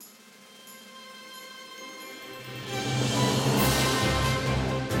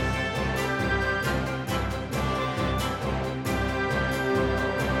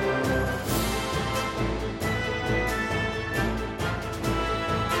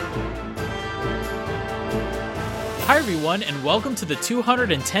Hi everyone, and welcome to the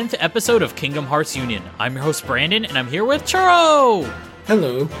 210th episode of Kingdom Hearts Union. I'm your host Brandon, and I'm here with Churro!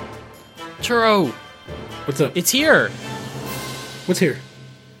 Hello. Churro! What's up? It's here! What's here?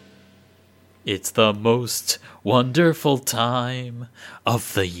 It's the most wonderful time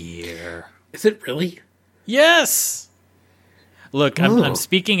of the year. Is it really? Yes! Look, I'm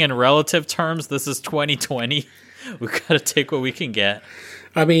speaking in relative terms. This is 2020. We've got to take what we can get.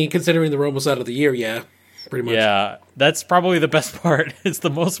 I mean, considering we're almost out of the year, yeah. Pretty much. Yeah, that's probably the best part. It's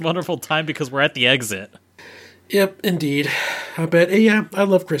the most wonderful time because we're at the exit. Yep, indeed. I bet. Yeah, I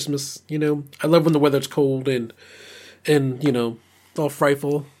love Christmas. You know, I love when the weather's cold and you know, all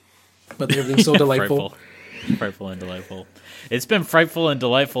frightful, but everything's so delightful. Frightful and delightful. It's been frightful and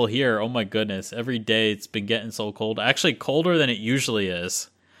delightful here. Oh my goodness. Every day it's been getting so cold. Actually, colder than it usually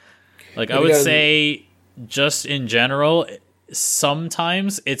is. Like, I would say, just in general,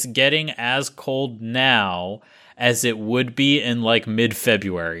 sometimes it's getting as cold now as it would be in like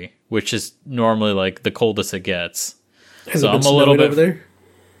mid-February, which is normally like the coldest it gets. Has it been snowing over there?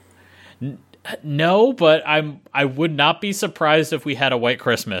 No, but I would not be surprised if we had a white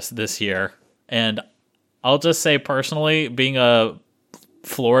Christmas this year. And I'll just say personally, being a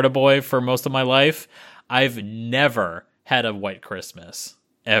Florida boy for most of my life, I've never had a white Christmas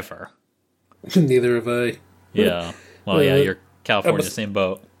ever. Neither have I. Yeah. Well, yeah, you're California, same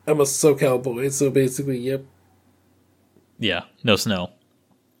boat. I'm a SoCal boy, so basically, yep. Yeah, no snow.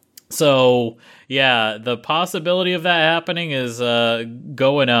 So, yeah, the possibility of that happening is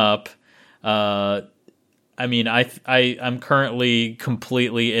going up. I mean, I'm currently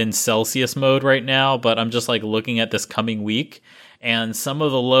completely in Celsius mode right now, but I'm just like looking at this coming week, and some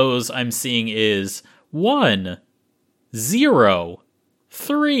of the lows I'm seeing is 1, 0,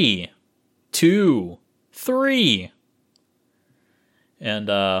 3, 2, 3. And,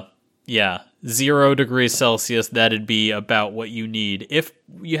 yeah, 0 degrees Celsius, that'd be about what you need. If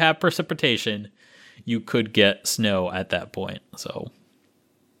you have precipitation, you could get snow at that point, so.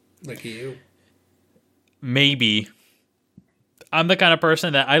 Like you. Maybe. I'm the kind of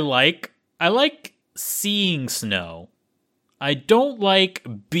person that I like seeing snow. I don't like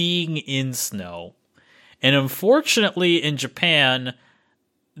being in snow. And unfortunately, in Japan,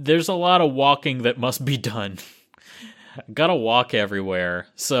 there's a lot of walking that must be done. Gotta walk everywhere.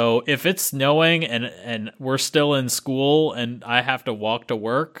 So if it's snowing and we're still in school and I have to walk to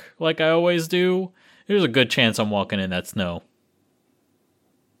work like I always do, there's a good chance I'm walking in that snow.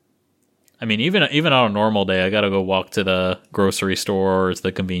 I mean, even on a normal day, I gotta go walk to the grocery store or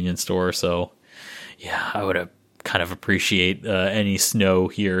the convenience store. So yeah, I would kind of appreciate any snow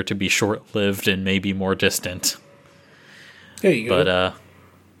here to be short-lived and maybe more distant. There you go. But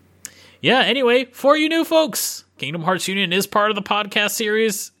yeah, anyway, for you new folks, Kingdom Hearts Union is part of the podcast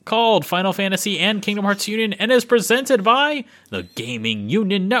series called Final Fantasy and Kingdom Hearts Union and is presented by the Gaming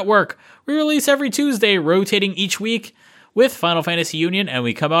Union Network. We release every Tuesday, rotating each week with Final Fantasy Union, and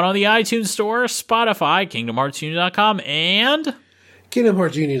we come out on the iTunes Store, Spotify, KingdomHeartsUnion.com, and Kingdom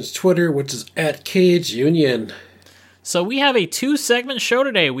Hearts Union's Twitter, which is @KageUnion. So we have a 2-segment show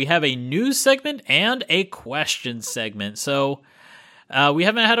today. We have a news segment and a question segment. So we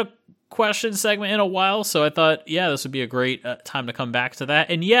haven't had a question segment in a while, so I thought, yeah, this would be a great time to come back to that.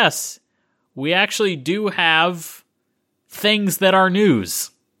 And yes, we actually do have things that are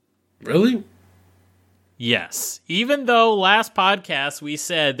news. Really? Yes. Even though last podcast we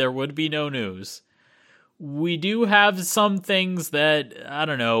said there would be no news, we do have some things that, I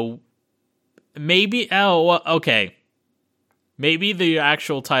don't know, maybe, okay. Maybe the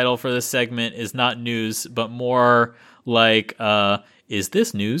actual title for this segment is not news, but more like, is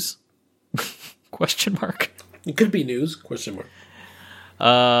this news? Question mark. It could be news, question mark.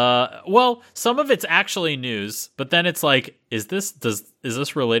 Well, some of it's actually news, but then it's like, is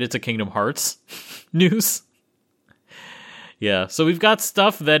this related to Kingdom Hearts news? Yeah, so we've got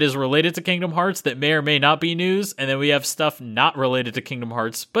stuff that is related to Kingdom Hearts that may or may not be news, and then we have stuff not related to Kingdom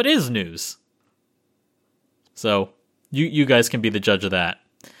Hearts, but is news. So, you guys can be the judge of that.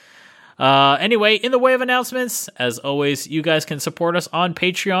 Anyway, in the way of announcements, as always, you guys can support us on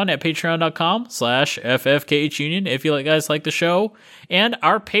Patreon at patreon.com/FFKHUnion if you guys like the show. And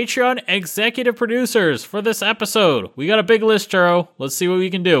our Patreon executive producers for this episode. We got a big list, Churro. Let's see what we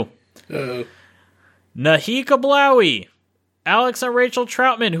can do. Nahika Blowie, Alex and Rachel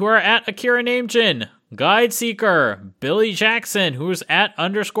Troutman, who are at Akira Namejin, Guide Seeker, Billy Jackson, who's at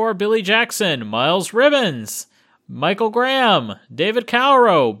 _Billy Jackson, Miles Ribbons, Michael Graham, David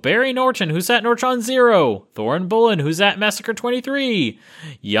Calro, Barry Norton, who's at Nortron Zero, Thorin Bullen, who's at Massacre 23,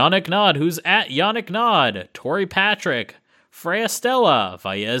 Yannick Nod, who's at Yannick Nod, Tori Patrick, Freya Stella,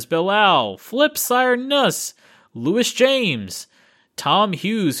 Vayez Bilal, Flip Sire Nuss, Lewis James, Tom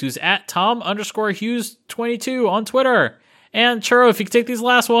Hughes, who's at Tom_Hughes22 on Twitter. And Churro, if you could take these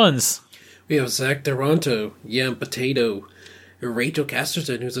last ones. We have Zach Duranto, Yam Potato, Rachel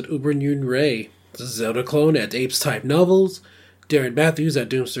Casterton, who's at Uber Noon Ray, Zelda Clone at Apes Type Novels, Darren Matthews at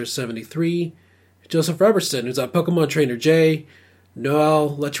Doomster73, Joseph Robertson, who's at Pokemon Trainer J,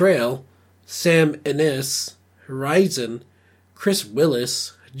 Noel Latrail, Sam Innes, Horizon, Chris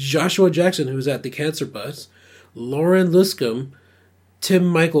Willis, Joshua Jackson, who's at The Cancer Bus, Lauren Luscombe, Tim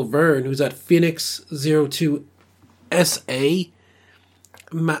Michael Verne, who's at Phoenix02SA,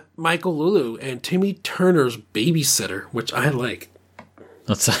 Michael Lulu, and Timmy Turner's Babysitter, which I like.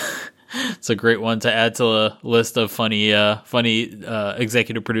 It's a great one to add to a list of funny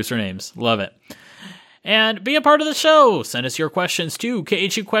executive producer names. Love it. And be a part of the show. Send us your questions to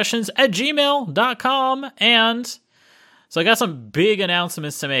khuquestions@gmail.com. And so I got some big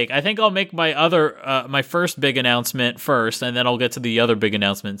announcements to make. I think I'll make my first big announcement first, and then I'll get to the other big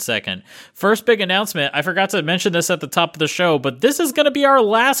announcement second. First big announcement, I forgot to mention this at the top of the show, but this is going to be our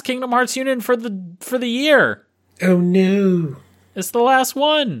last Kingdom Hearts Union for the year. Oh no. It's the last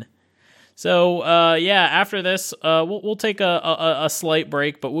one. So, after this, we'll take a slight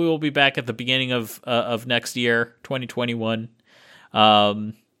break, but we will be back at the beginning of next year, 2021.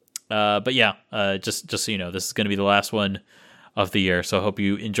 But yeah, just so you know, this is going to be the last one of the year. So I hope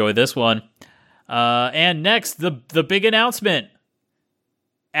you enjoy this one. And next, the big announcement.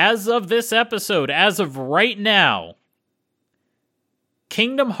 As of this episode, as of right now,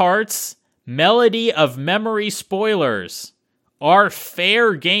 Kingdom Hearts Melody of Memory spoilers are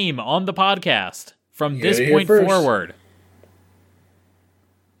fair game on the podcast from this point forward.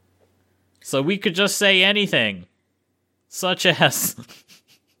 So we could just say anything, such as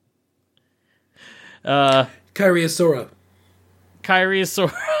Kyriosora,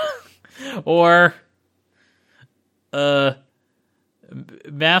 or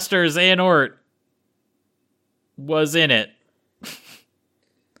Master Xehanort was in it,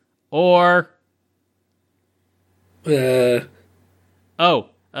 or the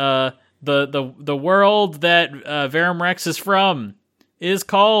world that Verum Rex is from is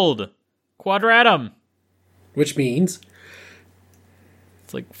called Quadratum, which means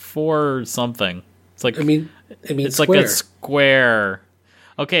it's like 4 something. It's like it's square. Like a square.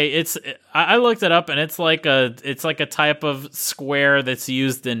 Okay, I looked it up, and it's like a type of square that's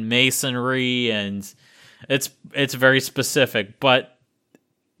used in masonry, and it's very specific. But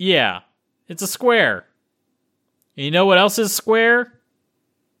yeah, it's a square. You know what else is square?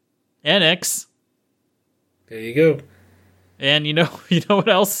 Enix. There you go. And you know what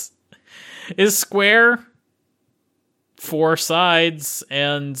else is square? 4 sides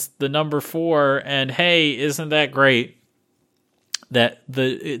and the number 4. And hey, isn't that great? That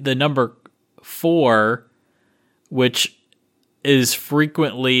the number 4, which is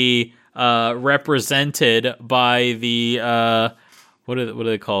frequently represented by the what do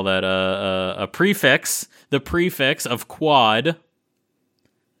they call that? A prefix. The prefix of quad.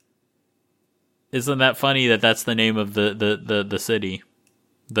 Isn't that funny that that's the name of the city?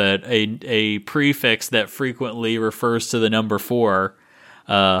 That a prefix that frequently refers to the number 4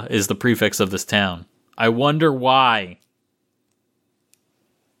 is the prefix of this town. I wonder why.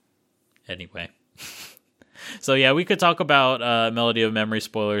 Anyway. So yeah, we could talk about Melody of Memory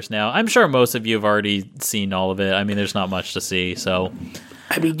spoilers now. I'm sure most of you have already seen all of it. I mean, there's not much to see, so...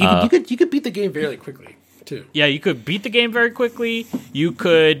 I mean, you could beat the game very quickly, too. Yeah, you could beat the game very quickly. You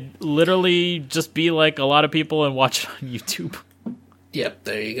could literally just be like a lot of people and watch it on YouTube. Yep,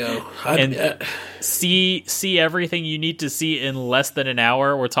 there you go. And see everything you need to see in less than an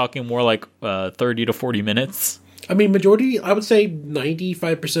hour. We're talking more like 30 to 40 minutes. I mean, I would say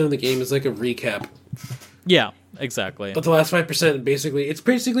 95% of the game is like a recap. Yeah, exactly. But the last 5%, it's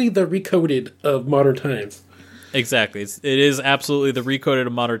basically the Recoded of modern times. Exactly. It is absolutely the Recoded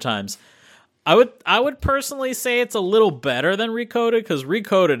of modern times. I would personally say it's a little better than Recoded, because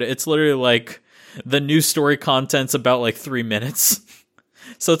Recoded, it's literally like the new story content's about like 3 minutes.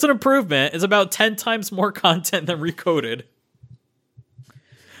 So it's an improvement. It's about 10 times more content than Recoded.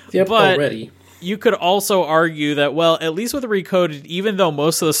 Yep, but already. You could also argue that, well, at least with Recoded, even though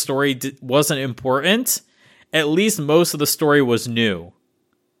most of the story wasn't important, at least most of the story was new.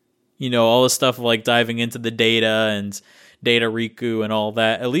 You know, all the stuff like diving into the data and Data Riku and all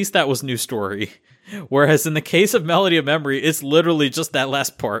that. At least that was new story. Whereas in the case of Melody of Memory, it's literally just that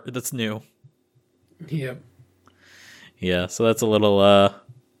last part that's new. Yep. Yeah, so that's a little, Well,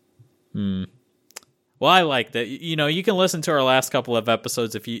 I liked it. You know, you can listen to our last couple of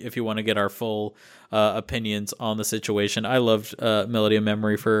episodes if you want to get our full opinions on the situation. I loved Melody of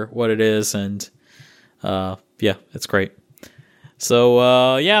Memory for what it is, and Yeah, it's great. So,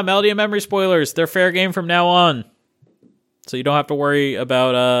 Melody and Memory spoilers. They're fair game from now on. So you don't have to worry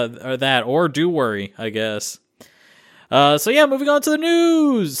about that. Or do worry, I guess. Moving on to the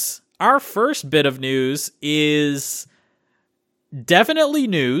news. Our first bit of news is definitely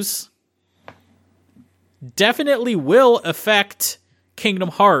news. Definitely will affect Kingdom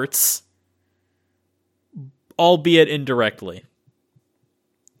Hearts, albeit indirectly.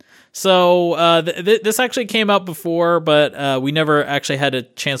 So this actually came out before, but we never actually had a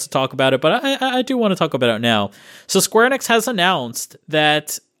chance to talk about it. But I do want to talk about it now. So Square Enix has announced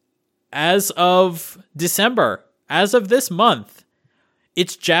that as of December, as of this month,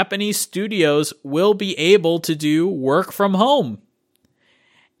 its Japanese studios will be able to do work from home.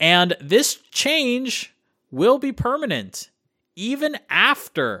 And this change will be permanent, even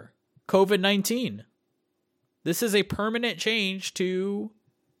after COVID-19. This is a permanent change to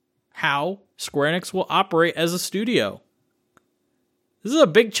how Square Enix will operate as a studio. This is a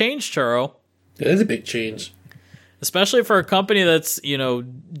big change, Churro. It is a big change. Especially for a company that's,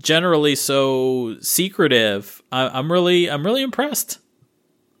 generally so secretive. I'm really impressed.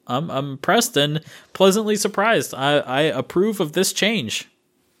 I'm impressed and pleasantly surprised. I approve of this change.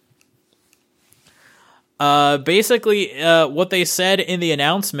 Basically, what they said in the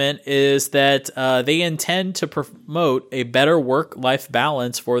announcement is that they intend to promote a better work-life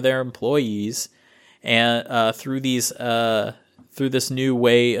balance for their employees, and through this new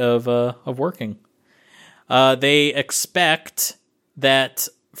way of working. They expect that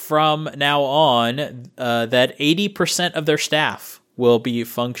from now on, that 80% of their staff will be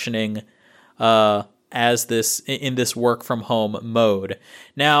functioning as in this work from home mode.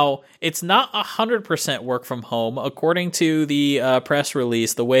 Now, it's not 100% work from home. According to the press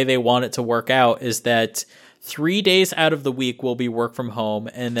release, the way they want it to work out is that 3 days out of the week will be work from home,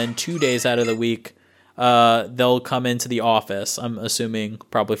 and then 2 days out of the week they'll come into the office. I'm assuming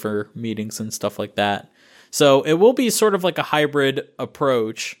probably for meetings and stuff like that. So it will be sort of like a hybrid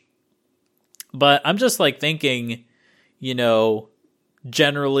approach. But I'm just like thinking,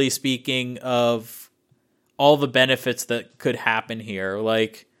 generally speaking, of all the benefits that could happen here.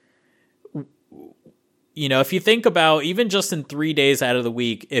 Like, if you think about even just in 3 days out of the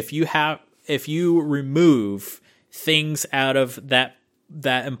week, if you remove things out of that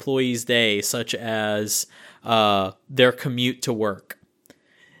employee's day, such as their commute to work,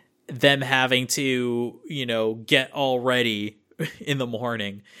 them having to, get all ready in the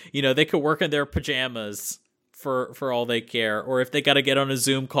morning, they could work in their pajamas for all they care, or if they got to get on a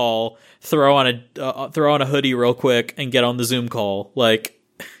Zoom call, throw on a hoodie real quick and get on the Zoom call. Like,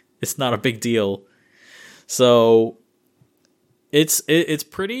 it's not a big deal. So it's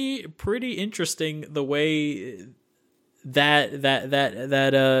pretty interesting the way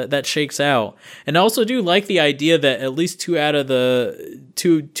that shakes out. And I also do like the idea that at least 2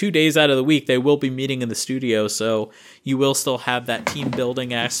 days out of the week they will be meeting in the studio, so you will still have that team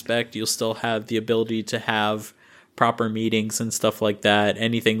building aspect. You'll still have the ability to have proper meetings and stuff like that.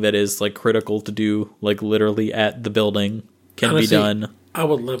 Anything that is like critical to do, like literally at the building, can be done. I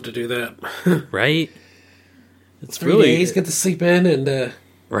would love to do that. Right? It's 3 days, get to sleep in and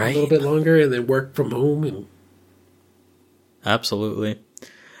right? a little bit longer, and then work from home. And absolutely.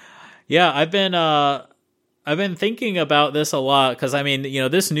 Yeah, I've been thinking about this a lot because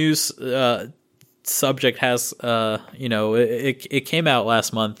this news subject has it came out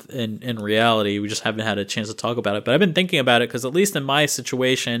last month in reality. We just haven't had a chance to talk about it, but I've been thinking about it because at least in my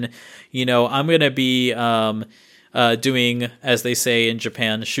situation, I'm going to be doing, as they say in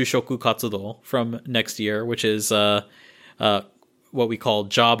Japan, shushoku katsudo from next year, which is what we call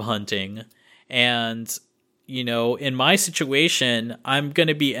job hunting. And in my situation, I'm going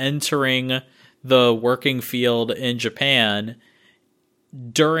to be entering the working field in Japan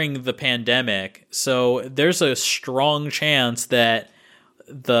during the pandemic. So there's a strong chance that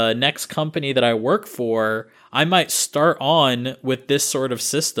the next company that I work for, I might start on with this sort of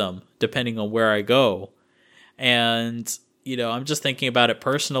system, depending on where I go. And, I'm just thinking about it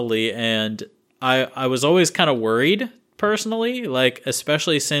personally, and I was always kind of worried personally, like,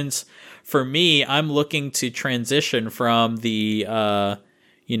 especially since for me, I'm looking to transition from the,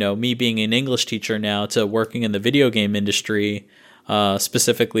 me being an English teacher now to working in the video game industry,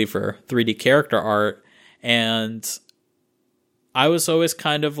 specifically for 3D character art. And I was always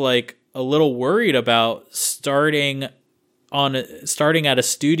kind of like a little worried about starting at a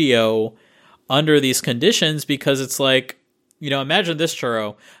studio under these conditions, because it's like, imagine this,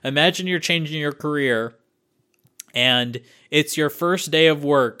 Churro. Imagine you're changing your career and it's your first day of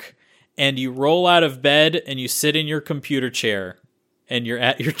work, and you roll out of bed and you sit in your computer chair and you're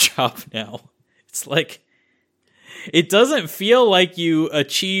at your job now. It's like, it doesn't feel like you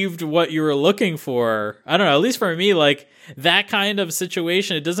achieved what you were looking for. I don't know, at least for me, like that kind of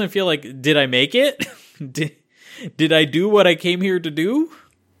situation, it doesn't feel like, did I make it? Did I do what I came here to do?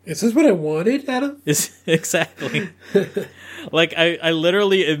 Is this what I wanted, Adam? Exactly. Like, I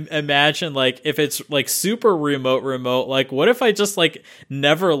literally imagine, like, if it's, like, super remote, like, what if I just, like,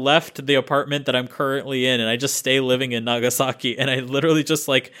 never left the apartment that I'm currently in and I just stay living in Nagasaki and I literally just,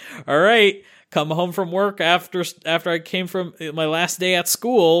 like, all right, come home from work after I came from my last day at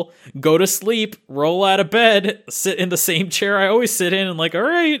school, go to sleep, roll out of bed, sit in the same chair I always sit in, and, like, all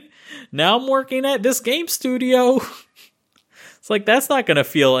right, now I'm working at this game studio. It's like, that's not going to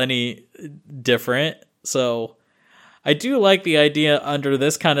feel any different. So I do like the idea under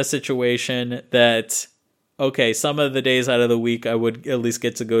this kind of situation that, okay, some of the days out of the week I would at least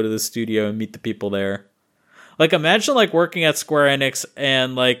get to go to the studio and meet the people there. Like, imagine, like, working at Square Enix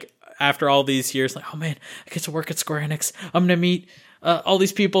and, like, after all these years, like, oh man, I get to work at Square Enix. I'm going to meet all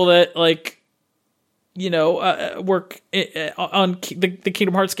these people that, like, you know, work on the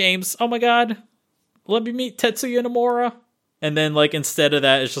Kingdom Hearts games. Oh my god, let me meet Tetsuya Nomura. And then, like, instead of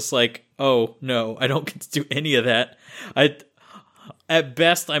that, it's just like, oh no, I don't get to do any of that. At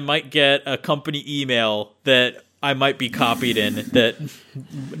best, I might get a company email that I might be copied in that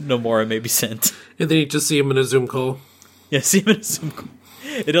Nomura may be sent. And then you just see him in a Zoom call. Yeah, see him in a Zoom call.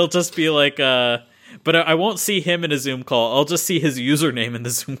 It'll just be like, but I won't see him in a Zoom call. I'll just see his username in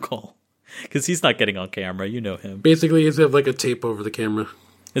the Zoom call. Because he's not getting on camera, you know him. Basically, he's have like a tape over the camera.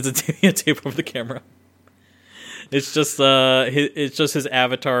 It's a tape over the camera. It's just his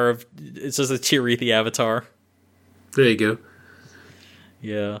avatar it's just a Chirithi avatar. There you go.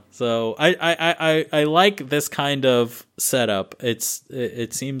 Yeah. So I like this kind of setup.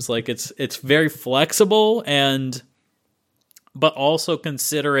 It seems like it's very flexible but also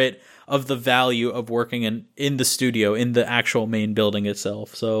considerate of the value of working in the studio, in the actual main building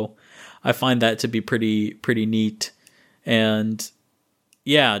itself. So I find that to be pretty neat. And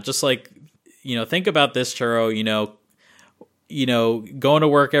yeah, just like, you know, think about this, Churro, you know, going to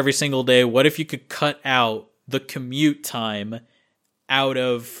work every single day. What if you could cut out the commute time out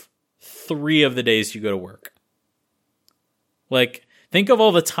of 3 of the days you go to work? Like, think of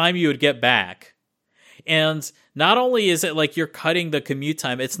all the time you would get back. And not only is it like you're cutting the commute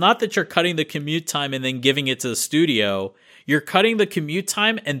time, it's not that you're cutting the commute time and then giving it to the studio. You're cutting the commute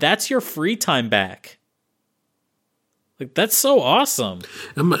time, and that's your free time back. Like, that's so awesome.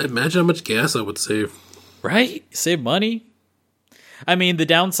 Imagine how much gas I would save. Right? Save money. I mean, the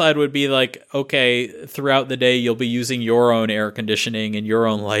downside would be like, okay, throughout the day, you'll be using your own air conditioning and your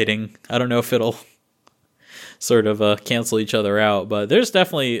own lighting. I don't know if it'll sort of cancel each other out, but there's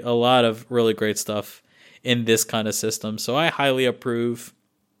definitely a lot of really great stuff in this kind of system. So I highly approve.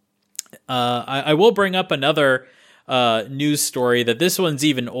 I will bring up another news story that this one's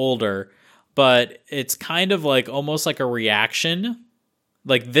even older, but it's kind of like almost like a reaction.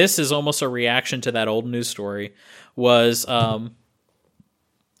 Like, this is almost a reaction to that old news story. Was I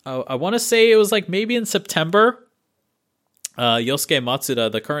want to say it was like maybe in September. Yosuke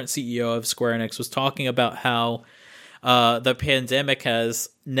Matsuda, the current CEO of Square Enix, was talking about how the pandemic has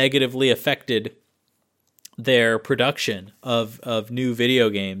negatively affected their production of new video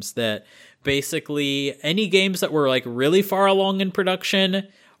games. That basically any games that were like really far along in production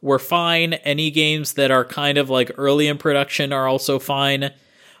were fine. Any games that are kind of like early in production are also fine.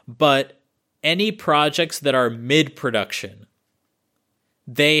 But any projects that are mid-production,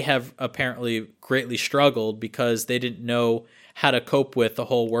 they have apparently greatly struggled because they didn't know how to cope with the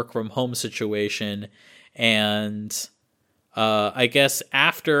whole work from home situation. And I guess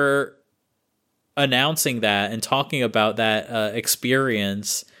after announcing that and talking about that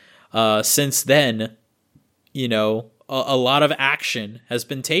experience, since then, you know, a lot of action has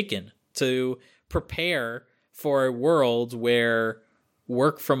been taken to prepare for a world where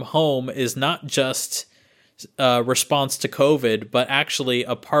work from home is not just response to COVID, but actually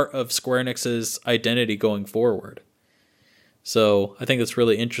a part of Square Enix's identity going forward. So I think it's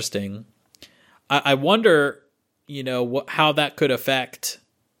really interesting. I wonder, you know, how that could affect,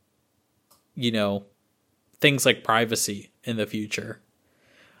 you know, things like privacy in the future.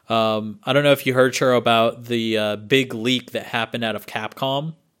 I don't know if you heard, Churro, about the big leak that happened out of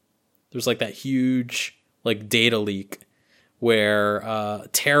Capcom. There's like that huge like data leak where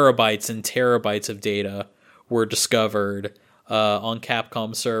terabytes and terabytes of data were discovered on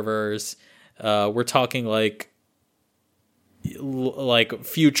Capcom servers. We're talking like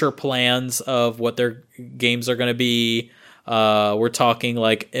future plans of what their games are going to be. We're talking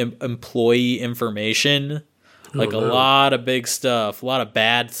like employee information. Like a lot of big stuff, a lot of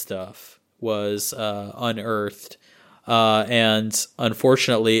bad stuff was unearthed And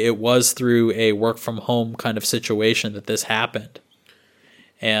unfortunately, it was through a work from home kind of situation that this happened.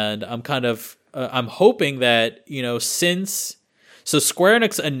 And I'm kind of I'm hoping that, so Square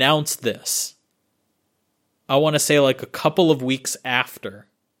Enix announced this, I want to say like a couple of weeks after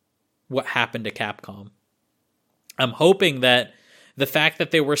what happened to Capcom. I'm hoping that the fact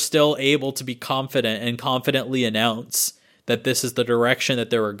that they were still able to be confident and confidently announce that this is the direction that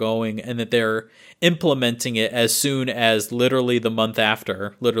they were going and that they're implementing it as soon as literally the month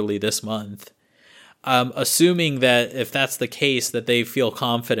after, literally this month. I'm assuming that if that's the case, that they feel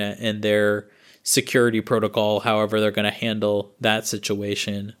confident in their security protocol, however they're going to handle that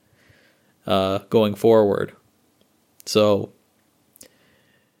situation going forward. So,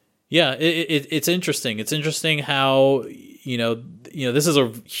 yeah, it's interesting. It's interesting how, this is a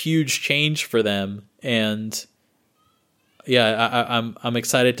huge change for them. And yeah, I'm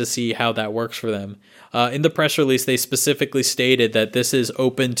excited to see how that works for them. In the press release, they specifically stated that this is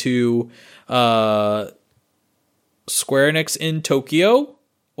open to Square Enix in Tokyo,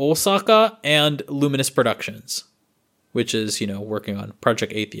 Osaka, and Luminous Productions, which is, working on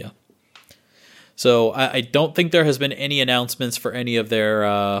Project Athia. So I don't think there has been any announcements for any of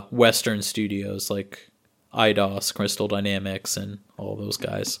their Western studios like Eidos, Crystal Dynamics, and all those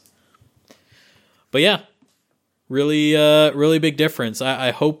guys. But yeah, really big difference. I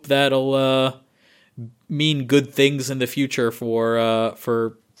hope that'll mean good things in the future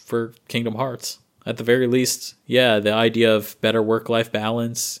for Kingdom Hearts. At the very least, yeah, the idea of better work-life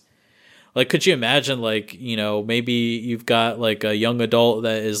balance. Like, could you imagine, like, maybe you've got, like, a young adult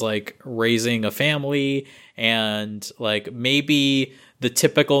that is, like, raising a family and, like, maybe the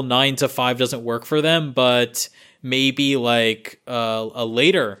typical 9 to 5 doesn't work for them, but maybe, like, a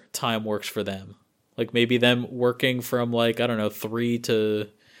later time works for them. Like, maybe them working from, like, I don't know, 3 to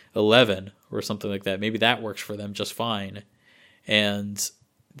 11 or something like that. Maybe that works for them just fine. And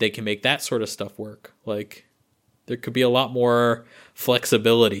they can make that sort of stuff work. Like, there could be a lot more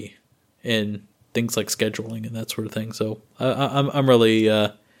flexibility in things like scheduling and that sort of thing. So I'm really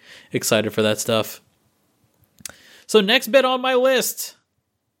excited for that stuff. So next bit on my list.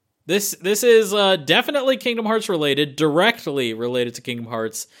 This is definitely Kingdom Hearts related, directly related to Kingdom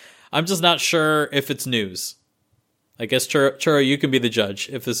Hearts. I'm just not sure if it's news. I guess, Churro, you can be the judge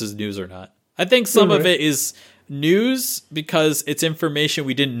if this is news or not. I think some of it is news because it's information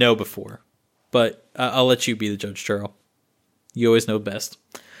we didn't know before. But I'll let you be the judge, Churro. You always know best.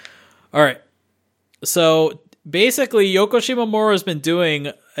 All right. So basically, Yoko Shimomura has been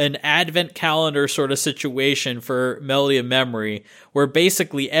doing an advent calendar sort of situation for Melody of Memory, where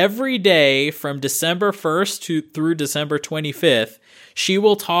basically every day from December 1st through December 25th, she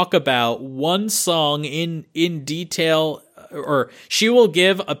will talk about one song in detail, or she will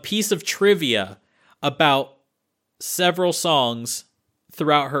give a piece of trivia about several songs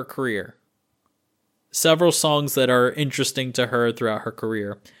throughout her career. Several songs that are interesting to her throughout her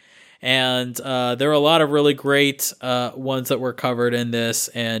career. And there are a lot of really great ones that were covered in this.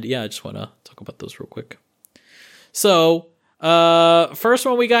 And yeah, I just want to talk about those real quick. So, first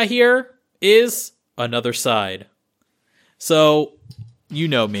one we got here is Another Side. So, you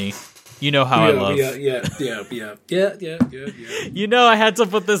know me. You know how I love. Yeah. You know I had to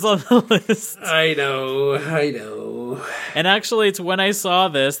put this on the list. I know. And actually, it's when I saw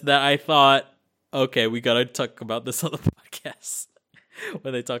this that I thought, okay, we got to talk about this on the podcast.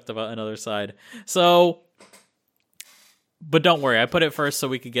 When they talked about Another Side. So, but don't worry, I put it first so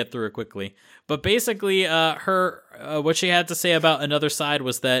we could get through it quickly. But basically, what she had to say about Another Side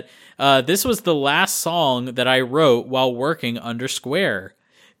was that this was the last song that I wrote while working under Square,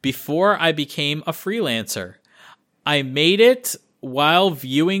 before I became a freelancer. I made it while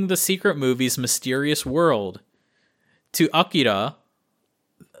viewing the Secret Movie's Mysterious World. To Akira,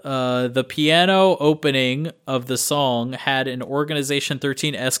 the piano opening of the song had an Organization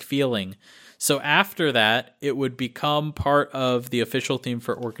 13-esque feeling. So after that, it would become part of the official theme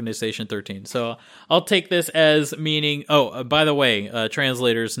for Organization 13. So I'll take this as meaning... Oh, by the way,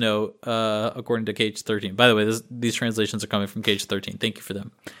 translators note, according to Cage 13. By the way, these translations are coming from Cage 13. Thank you for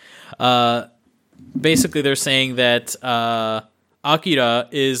them. Basically, they're saying that Akira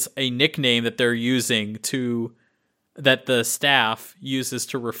is a nickname that they're using that the staff uses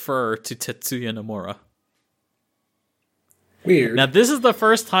to refer to Tetsuya Nomura. Weird. Now, this is the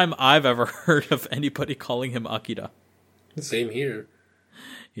first time I've ever heard of anybody calling him Akira. Same here.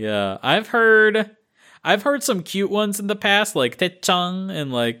 Yeah, I've heard some cute ones in the past, like Te-chan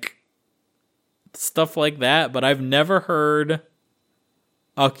and like stuff like that, but I've never heard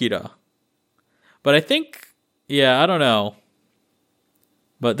Akira. But I think, yeah, I don't know.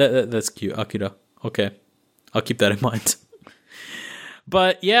 But that's cute, Akira. Okay. I'll keep that in mind.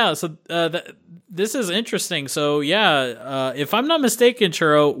 But yeah, so this is interesting. So yeah, if I'm not mistaken,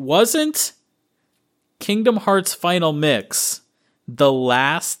 Churro, wasn't Kingdom Hearts Final Mix the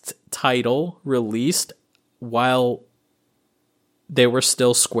last title released while they were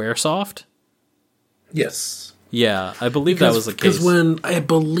still Squaresoft? Yes. Yeah, I believe that was the case. Because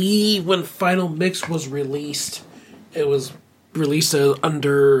when Final Mix was released, it was released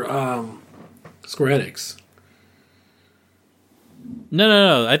under Square Enix.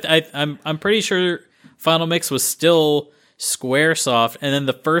 No. I'm pretty sure Final Mix was still Squaresoft, and then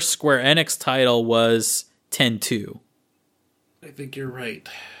the first Square Enix title was 10-2. I think you're right.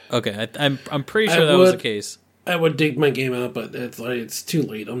 Okay, I'm pretty sure that was the case. I would dig my game out, but it's too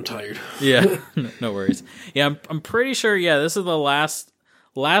late. I'm tired. Yeah, no worries. Yeah, I'm pretty sure. Yeah, this is the last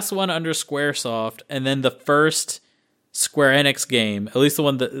one under SquareSoft, and then the first Square Enix game, at least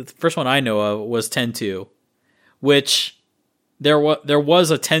the first one I know of, was 10-2, which there was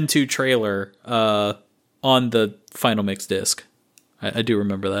a 10-2 trailer on the Final Mix disc. I do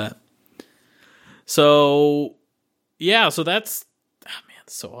remember that. So yeah, so that's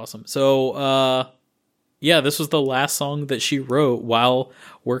so awesome. So yeah, this was the last song that she wrote while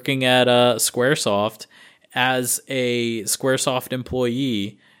working at Squaresoft as a Squaresoft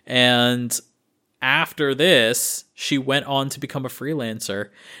employee. And after this, she went on to become a freelancer.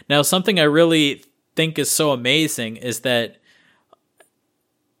 Now, something I really think is so amazing is that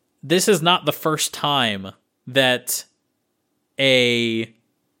this is not the first time that a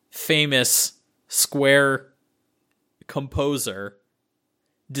famous Square composer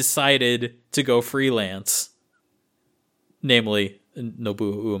decided to go freelance, namely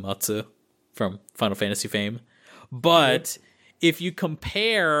Nobuo Uematsu from Final Fantasy fame. But if you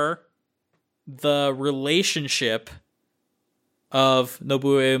compare the relationship of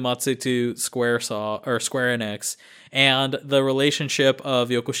Nobuo Uematsu to Square Enix and the relationship of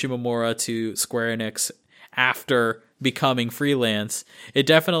Yoko Shimomura to Square Enix after becoming freelance, it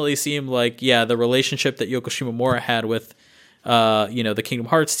definitely seemed like, the relationship that Yoko Shimomura had with the Kingdom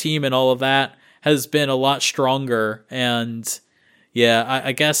Hearts team and all of that has been a lot stronger. And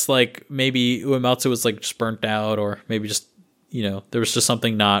I guess like maybe Uematsu was like just burnt out, or maybe just, there was just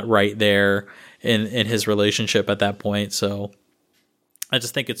something not right there in his relationship at that point. So I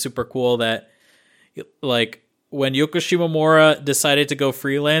just think it's super cool that like when Yoko Shimomura decided to go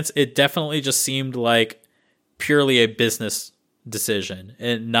freelance, it definitely just seemed like purely a business decision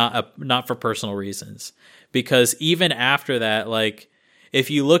and not for personal reasons. Because even after that, like, if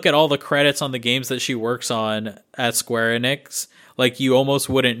you look at all the credits on the games that she works on at Square Enix, like, you almost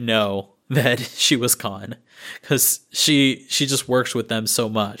wouldn't know that she was gone, because she just works with them so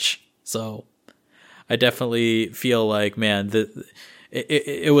much. So I definitely feel like, man,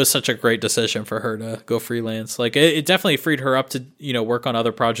 it was such a great decision for her to go freelance. Like, it definitely freed her up to, work on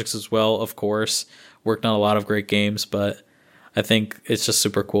other projects as well, of course. Worked on a lot of great games, but I think it's just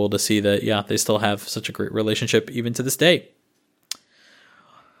super cool to see that, they still have such a great relationship even to this day.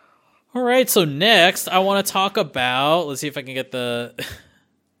 All right, so next I want to talk about, let's see if I can get the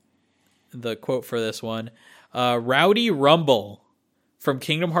quote for this one. Rowdy Rumble from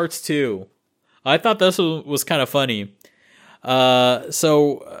Kingdom Hearts 2. I thought this was kind of funny.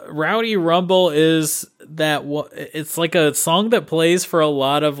 So Rowdy Rumble is it's like a song that plays for a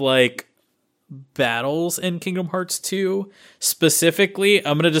lot of like battles in Kingdom Hearts 2. Specifically,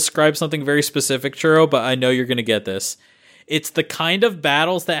 I'm going to describe something very specific, Churro, but I know you're going to get this. It's the kind of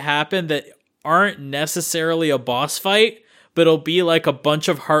battles that happen that aren't necessarily a boss fight, but it'll be like a bunch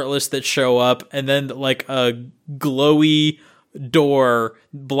of Heartless that show up, and then like a glowy door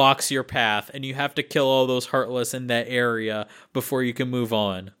blocks your path, and you have to kill all those Heartless in that area before you can move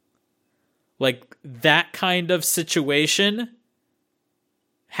on. Like, that kind of situation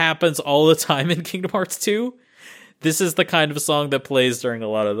happens all the time in Kingdom Hearts 2. This is the kind of song that plays during a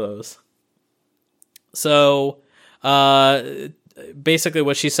lot of those. So, basically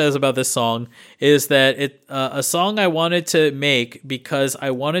what she says about this song is that it's a song I wanted to make because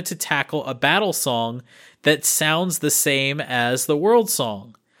I wanted to tackle a battle song that sounds the same as the world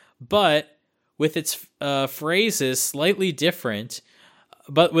song, but with its phrases slightly different.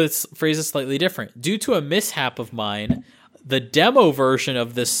 Due to a mishap of mine, the demo version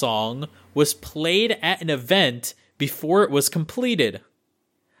of this song was played at an event before it was completed.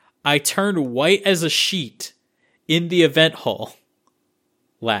 I turned white as a sheet in the event hall.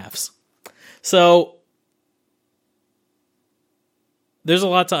 Laughs. So, there's a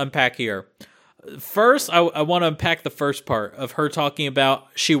lot to unpack here. First, I want to unpack the first part of her talking about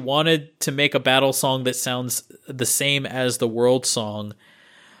she wanted to make a battle song that sounds the same as the world song.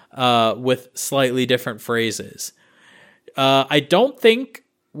 with slightly different phrases. I don't think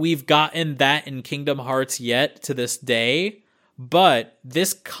we've gotten that in Kingdom Hearts yet to this day, but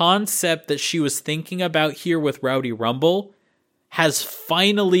this concept that she was thinking about here with Rowdy Rumble has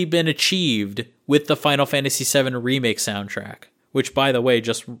finally been achieved with the Final Fantasy VII Remake soundtrack, which, by the way,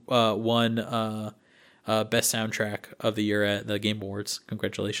 just won Best Soundtrack of the Year at the Game Awards.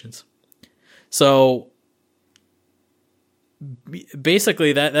 Congratulations. So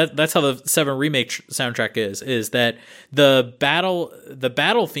basically that's how the 7 Remake soundtrack is that the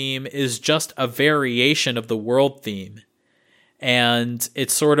battle theme is just a variation of the world theme, and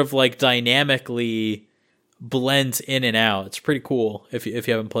it's sort of like dynamically blends in and out. It's pretty cool if you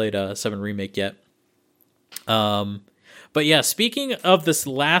haven't played 7 Remake yet. But yeah, speaking of this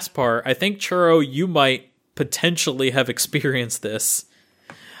last part, I think, Churro, you might potentially have experienced this.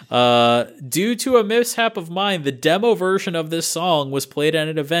 Due to a mishap of mine, the demo version of this song was played at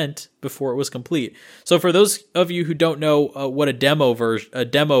an event before it was complete. So for those of you who don't know what a demo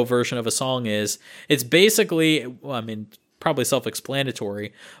version of a song is, it's basically, well, I mean, probably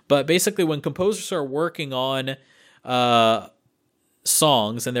self-explanatory, but basically when composers are working on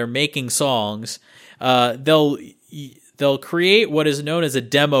songs and they're making songs, they'll create what is known as a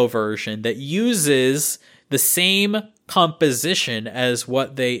demo version that uses the same composition as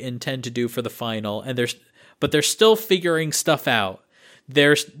what they intend to do for the final, and they're still figuring stuff out.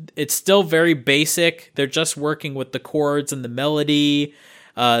 It's still very basic. They're just working with the chords and the melody.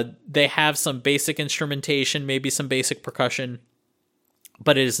 They have some basic instrumentation, maybe some basic percussion,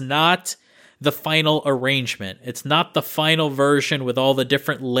 but it is not the final arrangement. It's not the final version with all the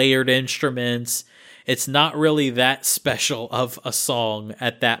different layered instruments. It's not really that special of a song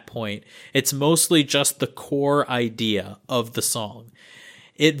at that point. It's mostly just the core idea of the song.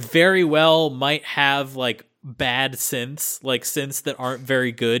 It very well might have like bad synths, like synths that aren't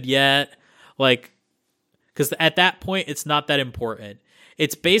very good yet. Like, because at that point, it's not that important.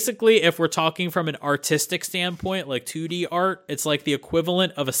 It's basically, if we're talking from an artistic standpoint, like 2D art, it's like the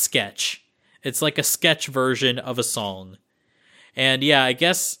equivalent of a sketch. It's like a sketch version of a song. And yeah, I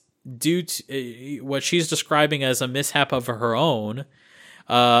guess due to what she's describing as a mishap of her own,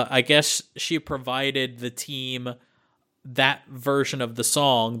 I guess she provided the team that version of the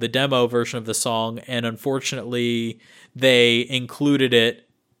song, the demo version of the song, and unfortunately they included it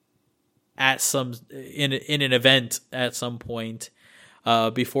at in an event at some point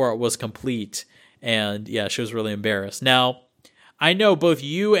before it was complete. And yeah, she was really embarrassed. Now, I know both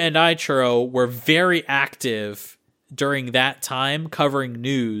you and I, Churro, were very active during that time covering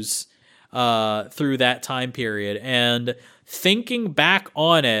news through that time period. And thinking back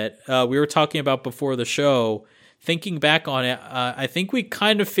on it, we were talking about before the show, thinking back on it, I think we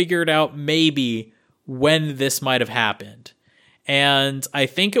kind of figured out maybe when this might have happened. And I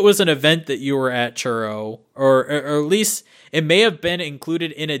think it was an event that you were at, Churro, or at least it may have been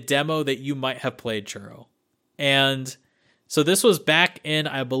included in a demo that you might have played, Churro. And so this was back in,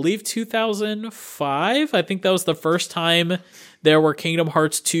 I believe, 2005. I think that was the first time there were Kingdom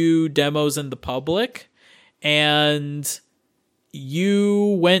Hearts 2 demos in the public. And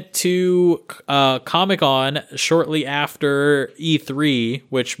you went to Comic-Con shortly after E3,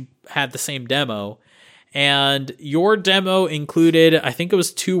 which had the same demo. And your demo included, I think it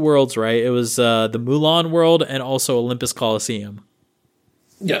was 2 worlds, right? It was the Mulan world and also Olympus Coliseum.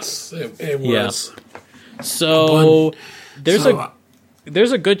 Yes, it was. Yeah. So there's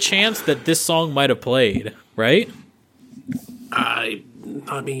a good chance that this song might have played, right? I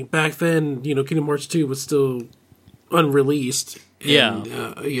mean, back then, Kingdom Hearts 2 was still unreleased in,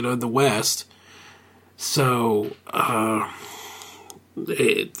 in the West. So, plus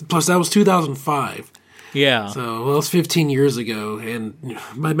that was 2005. Yeah. So, well, it's 15 years ago, and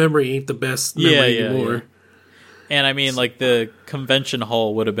my memory ain't the best memory anymore. Yeah. And I mean, like, the convention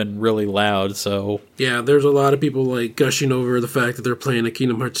hall would have been really loud, so... Yeah, there's a lot of people, like, gushing over the fact that they're playing a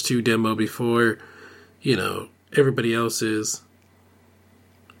Kingdom Hearts 2 demo before, everybody else is.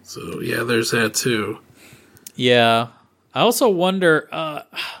 So, yeah, there's that, too. Yeah. I also wonder,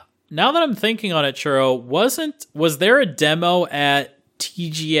 now that I'm thinking on it, Churro, was there a demo at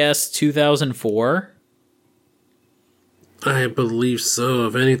TGS 2004? I believe so.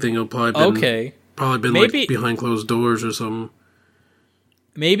 If anything, it'll probably been maybe, like behind closed doors or something.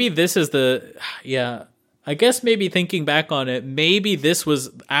 Maybe this is I guess maybe thinking back on it, maybe this was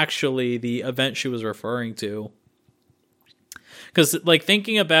actually the event she was referring to. Because, like,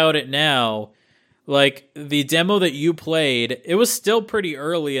 thinking about it now, like, the demo that you played, it was still pretty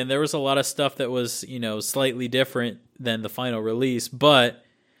early, and there was a lot of stuff that was, slightly different than the final release, but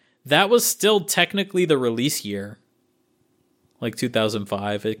that was still technically the release year. like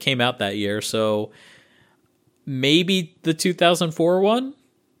 2005. It came out that year, so maybe the 2004 one?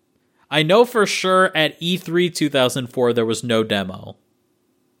 I know for sure at E3 2004 there was no demo.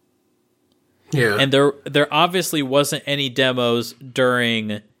 Yeah. And there obviously wasn't any demos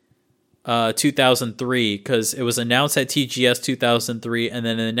during 2003 because it was announced at TGS 2003, and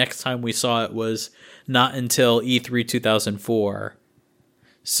then the next time we saw it was not until E3 2004.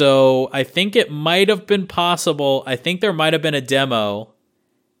 So I think it might have been possible. I think there might have been a demo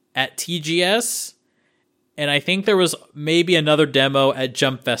at TGS, and I think there was maybe another demo at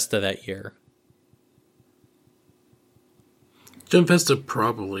Jump Festa that year. Jump Festa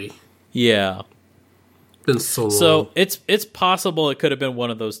probably. Yeah. Been so long. So it's possible it could have been one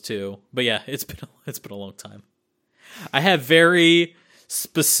of those two. But yeah, it's been a long time. I have very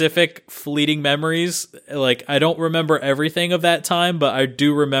specific fleeting memories. Like, I don't remember everything of that time, but I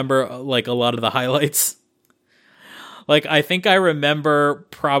do remember like a lot of the highlights. Like, I think I remember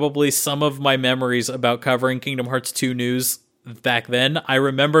probably some of my memories about covering Kingdom Hearts 2 news back then. I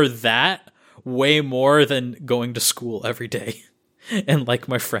remember that way more than going to school every day and like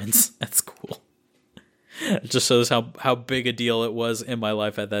my friends at school. It just shows how big a deal it was in my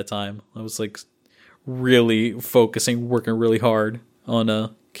life at that time. I was like really focusing, working really hard on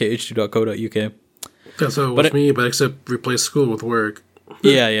kh2.co.uk. That's how it was me, but except replace school with work.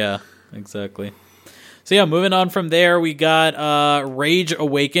 Yeah, exactly. So yeah, moving on from there, we got Rage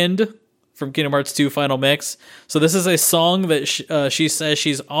Awakened from Kingdom Hearts 2 Final Mix. So this is a song that she says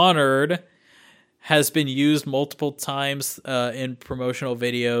she's honored has been used multiple times in promotional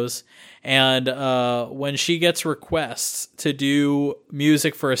videos. And when she gets requests to do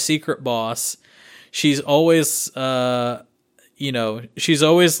music for a secret boss, she's always, she's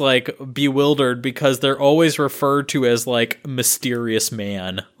always like bewildered because they're always referred to as like mysterious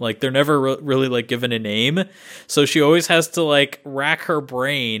man. Like they're never really like given a name. So she always has to like rack her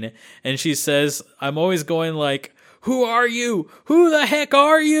brain. And she says, I'm always going like, who are you? Who the heck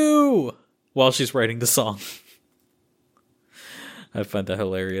are you? While she's writing the song. I find that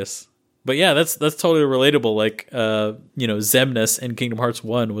hilarious. But yeah, that's totally relatable. Like, Xemnas in Kingdom Hearts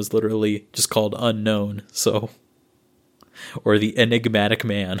 1 was literally just called Unknown. So, or the Enigmatic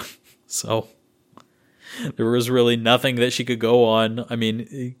Man. So, there was really nothing that she could go on. I mean,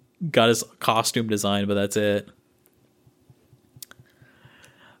 he got his costume design, but that's it.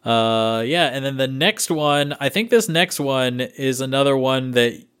 And then the next one, I think this next one is another one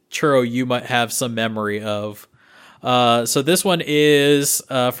that Churro, you might have some memory of. So this one is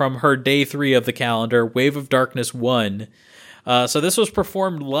from her day 3 of the calendar, Wave of Darkness 1. So this was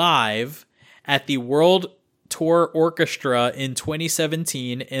performed live at the World Tour Orchestra in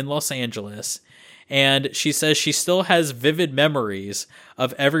 2017 in Los Angeles. And she says she still has vivid memories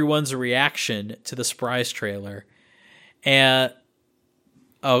of everyone's reaction to the surprise trailer. And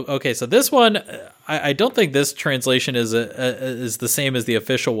oh, okay. So this one, I don't think this translation is the same as the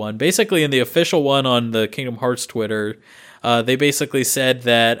official one. Basically, in the official one on the Kingdom Hearts Twitter, they basically said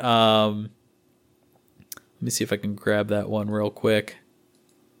that. Let me see if I can grab that one real quick.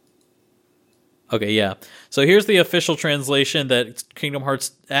 Okay, yeah. So here's the official translation that Kingdom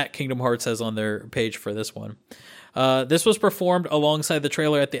Hearts has on their page for this one. This was performed alongside the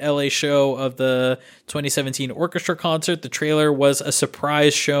trailer at the LA show of the 2017 orchestra concert. The trailer was a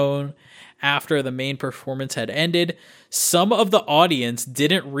surprise shown after the main performance had ended. Some of the audience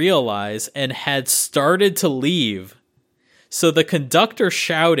didn't realize and had started to leave. So the conductor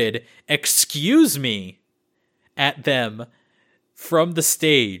shouted, "Excuse me," at them from the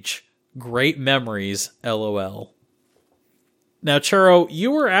stage. Great memories, LOL. Now, Churro, you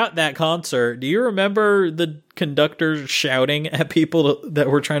were at that concert. Do you remember the conductor shouting at people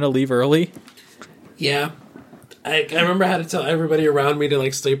that were trying to leave early? Yeah. I remember how to tell everybody around me to,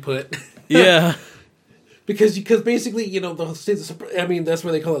 like, stay put. Yeah. because basically, that's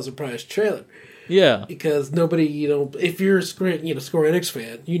why they call it a surprise trailer. Yeah. Because nobody, if you're a Square Enix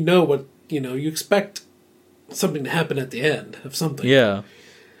fan, what, you expect something to happen at the end of something. Yeah.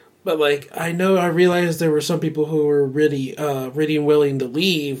 But, like, I realized there were some people who were ready and willing to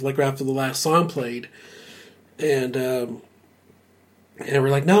leave, like, after the last song played. And we're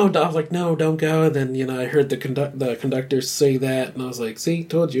like, no, I was like, no, don't go. And then, I heard the conductor say that, and I was like, see,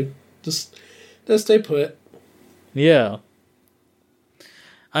 told you. Just stay put. Yeah.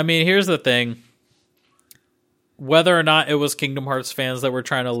 I mean, here's the thing. Whether or not it was Kingdom Hearts fans that were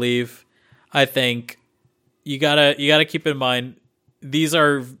trying to leave, I think you gotta keep in mind, these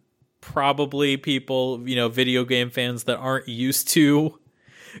are probably people, video game fans that aren't used to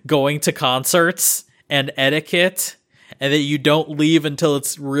going to concerts and etiquette and that you don't leave until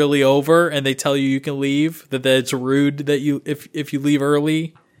it's really over, and they tell you can leave. That it's rude that you if you leave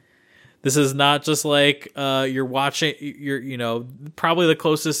early. This is not just like you're watching. Probably the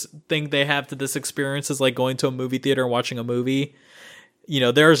closest thing they have to this experience is like going to a movie theater and watching a movie.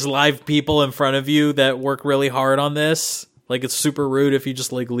 There's live people in front of you that work really hard on this. Like, it's super rude if you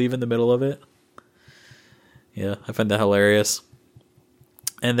just like leave in the middle of it. Yeah, I find that hilarious.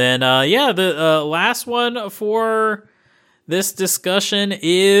 And then, the last one for this discussion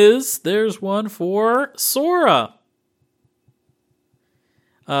is there's one for Sora.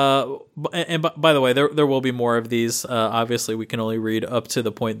 And by the way, there will be more of these. Obviously, we can only read up to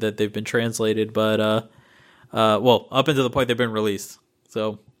the point that they've been translated, but up until the point they've been released.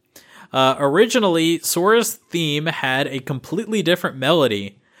 So, originally, Sora's theme had a completely different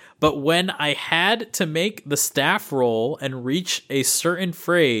melody, but when I had to make the staff roll and reach a certain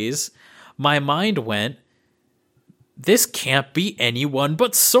phrase, my mind went, "This can't be anyone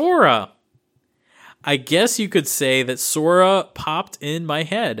but Sora." I guess you could say that Sora popped in my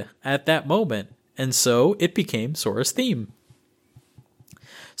head at that moment, and so it became Sora's theme.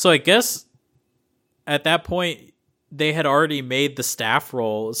 So I guess at that point, they had already made the staff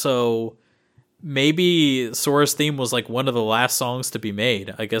roll, so maybe Sora's theme was like one of the last songs to be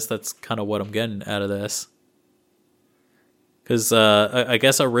made. I guess that's kind of what I'm getting out of this. Because I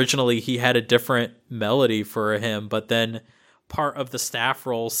guess originally he had a different melody for him, but then part of the staff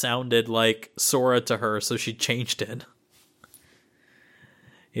roll sounded like Sora to her, so she changed it.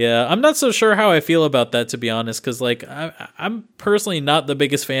 Yeah, I'm not so sure how I feel about that, to be honest, because like I'm personally not the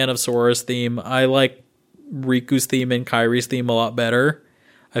biggest fan of Sora's theme. I like Riku's theme and Kairi's theme a lot better.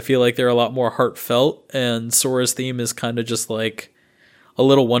 I feel like they're a lot more heartfelt, and Sora's theme is kind of just like a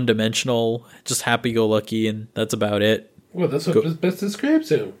little one-dimensional, just happy-go-lucky, and that's about it. Well, that's what best describes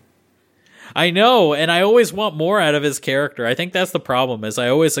him. I know, and I always want more out of his character. I think that's the problem, is I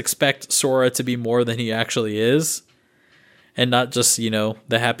always expect Sora to be more than he actually is, and not just, the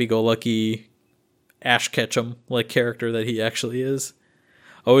happy-go-lucky Ash Ketchum like character that he actually is.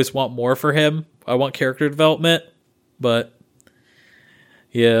 I always want more for him. I want character development, but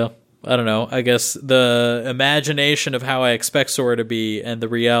yeah, I don't know. I guess the imagination of how I expect Sora to be and the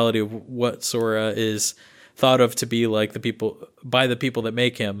reality of what Sora is thought of to be like the people that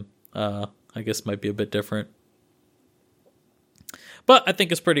make him, I guess might be a bit different. But I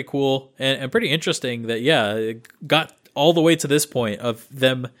think it's pretty cool and pretty interesting that, it got all the way to this point of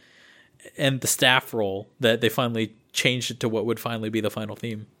them and the staff role that they finally changed it to what would finally be the final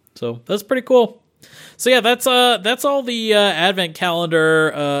theme. So that's pretty cool. So yeah, that's all the Advent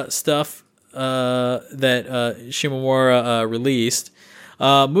calendar stuff that Shimomura released.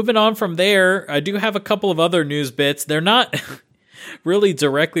 Moving on from there, I do have a couple of other news bits. They're not really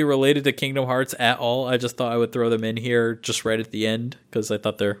directly related to Kingdom Hearts at all. I just thought I would throw them in here just right at the end because I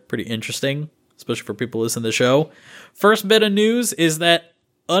thought they're pretty interesting, especially for people listening to the show. First bit of news is that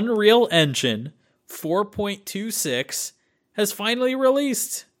Unreal Engine 4.26 has finally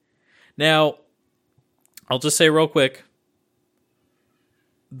released. Now, I'll just say real quick,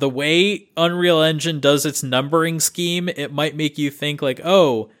 the way Unreal Engine does its numbering scheme, it might make you think like,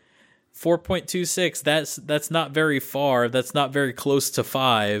 4.26, that's not very far. That's not very close to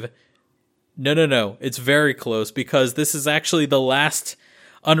 5. No. It's very close because this is actually the last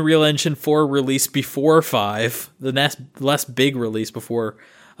Unreal Engine 4 release before 5. The last big release before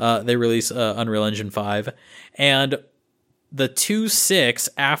they release Unreal Engine 5. And the 2.6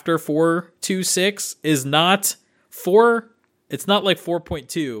 after 4.26 is not 4. It's not like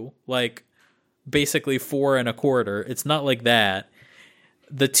 4.2, like basically 4 1/4. It's not like that.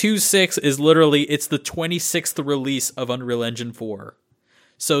 The 2.6 is literally, it's the 26th release of Unreal Engine 4.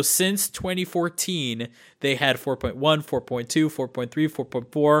 So since 2014, they had 4.1, 4.2, 4.3,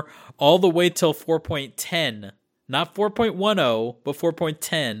 4.4, all the way till 4.10. Not 4.10, but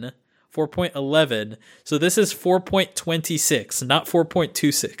 4.10, 4.11. So this is 4.26, not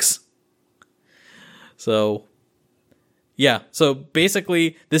 4.26. So yeah, so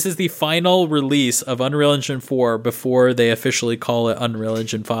basically, this is the final release of Unreal Engine 4 before they officially call it Unreal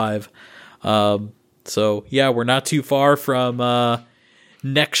Engine 5. So yeah, we're not too far from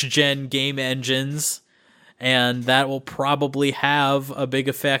next-gen game engines, and that will probably have a big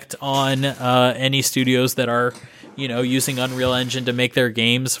effect on any studios that are, using Unreal Engine to make their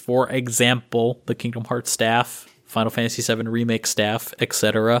games. For example, the Kingdom Hearts staff, Final Fantasy VII Remake staff,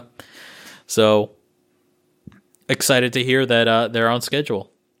 etc. So excited to hear that they're on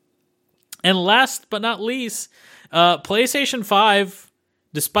schedule. And last but not least, PlayStation 5,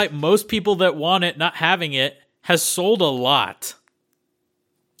 despite most people that want it not having it, has sold a lot.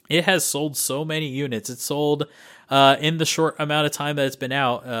 It has sold so many units. It sold in the short amount of time that it's been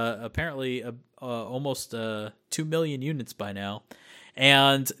out. Apparently, almost 2 million units by now.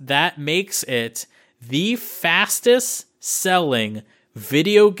 And that makes it the fastest selling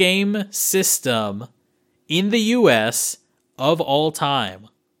video game system in the US of all time.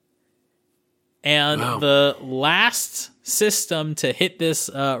 And the last system to hit this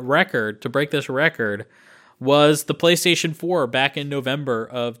record, to break this record, was the PlayStation 4 back in November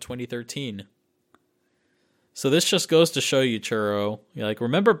of 2013. So this just goes to show you, Churro. Like,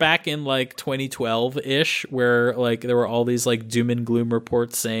 remember back in like 2012-ish, where like there were all these like doom and gloom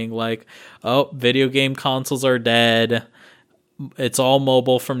reports saying like, oh, video game consoles are dead. It's all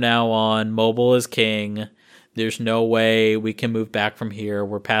mobile from now on. Mobile is king. There's no way we can move back from here.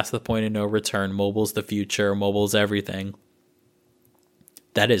 We're past the point of no return. Mobile's the future. Mobile's everything.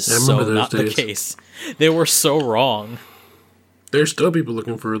 That is so not the case. They were so wrong. There's still people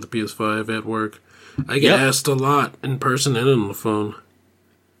looking for the PS5 at work. I get asked a lot in person and on the phone.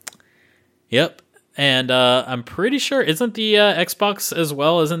 Yep. And I'm pretty sure, isn't the Xbox as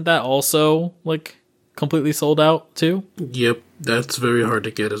well, isn't that also like completely sold out too? Yep. That's very hard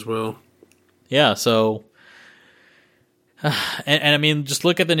to get as well. Yeah, so... And I mean, just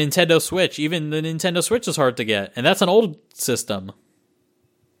look at the Nintendo Switch. Even the Nintendo Switch is hard to get. And that's an old system.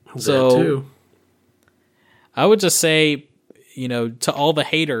 So, that too. I would just say, you know, to all the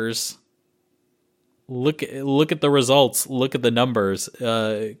haters, look at the results, look at the numbers.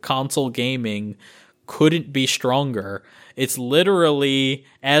 Console gaming couldn't be stronger. It's literally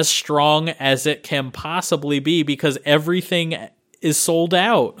as strong as it can possibly be because everything is sold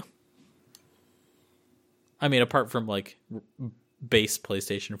out. I mean, apart from like base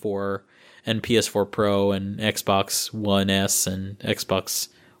PlayStation 4 and PS4 Pro and Xbox One S and Xbox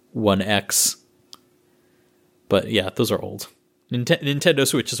One X. But yeah, those are old. Nintendo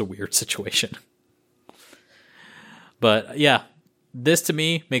Switch is a weird situation. But yeah, this to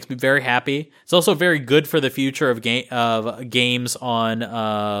me makes me very happy. It's also very good for the future of games on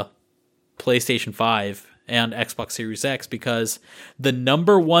PlayStation 5 and Xbox Series X, because the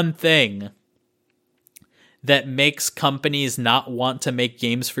number one thing that makes companies not want to make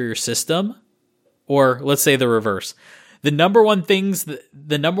games for your system, or let's say the reverse, the number one thing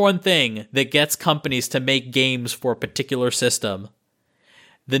that gets companies to make games for a particular system,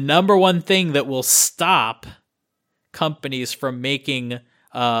 the number one thing that will stop companies from making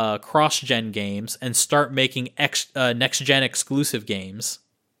cross-gen games and start making next-gen exclusive games,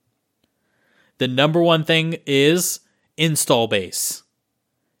 the number one thing is install base.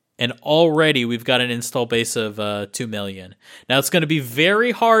 And already we've got an install base of 2 million. Now it's going to be very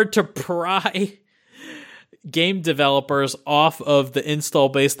hard to pry game developers off of the install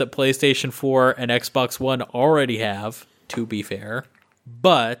base that PlayStation 4 and Xbox One already have, to be fair.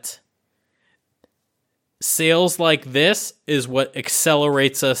 But sales like this is what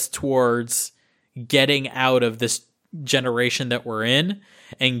accelerates us towards getting out of this generation that we're in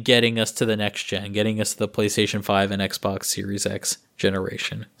and getting us to the next gen, getting us to the PlayStation 5 and Xbox Series X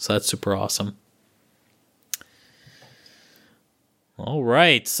generation. So that's super awesome. All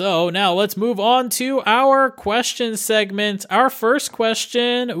right, so now let's move on to our question segment. Our first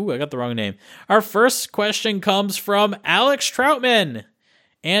question... Ooh, I got the wrong name. Our first question comes from Alex Troutman,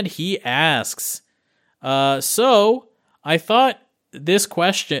 and he asks, so I thought of this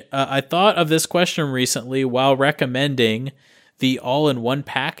question recently while recommending the all-in-one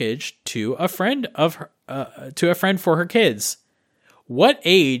package to a friend for her kids. What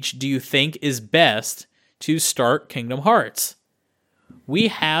age do you think is best to start Kingdom Hearts? We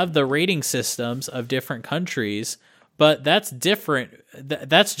have the rating systems of different countries, but that's different.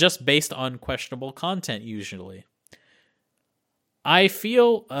 That's just based on questionable content usually. I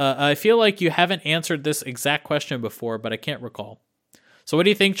feel like you haven't answered this exact question before, but I can't recall. So what do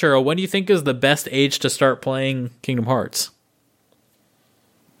you think, Churro? When do you think is the best age to start playing Kingdom Hearts?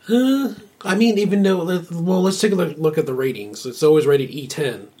 I mean, even though... Well, let's take a look at the ratings. It's always rated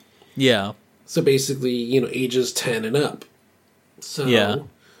E10. Yeah. So basically, ages 10 and up. So... Yeah.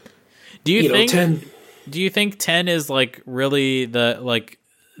 Do you think 10... Do you think 10 is, like, really the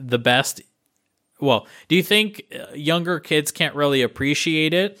best... Well, do you think younger kids can't really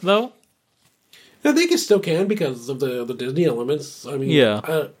appreciate it, though? I think it still can because of the Disney elements. I mean, yeah.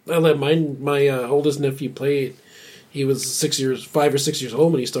 I let my oldest nephew play it. He was 5 or 6 years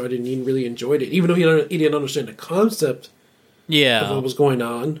old when he started, and he really enjoyed it. Even though he didn't understand the concept of what was going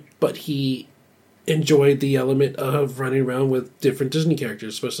on, but he enjoyed the element of running around with different Disney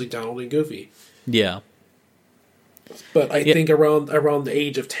characters, especially Donald and Goofy. Yeah. But I think around the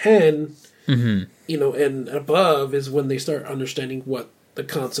age of 10, mm-hmm. And above is when they start understanding what the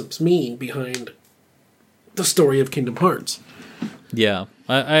concepts mean behind the story of Kingdom Hearts. Yeah,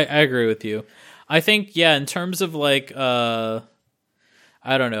 I agree with you. I think, yeah, in terms of like, I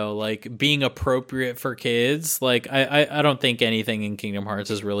don't know, like being appropriate for kids, like I don't think anything in Kingdom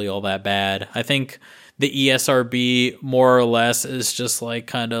Hearts is really all that bad. I think the ESRB more or less is just like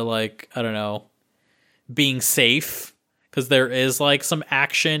kind of like, I don't know, being safe, because there is like some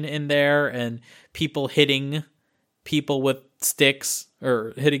action in there and people hitting people with sticks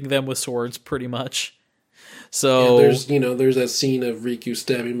or hitting them with swords pretty much. So yeah, there's that scene of Riku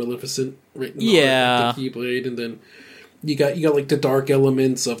stabbing Maleficent right in the heart with the Keyblade, and then you got like the dark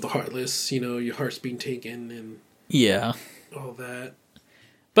elements of the Heartless, your heart's being taken and all that.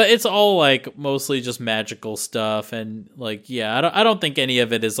 But it's all like mostly just magical stuff, and like I don't think any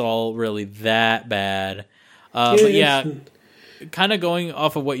of it is all really that bad. But yeah, kind of going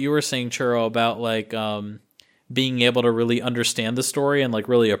off of what you were saying, Churro, about like being able to really understand the story and like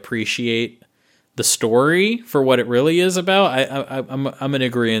really appreciate the story for what it really is about. I'm in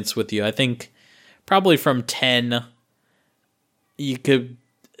agreement with you. I think probably from 10,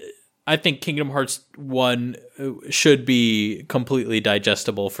 I think Kingdom Hearts 1 should be completely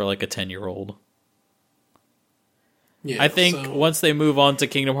digestible for like a 10-year-old. Yeah, I think once they move on to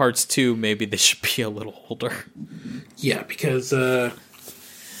Kingdom Hearts 2, maybe they should be a little older. Yeah, because it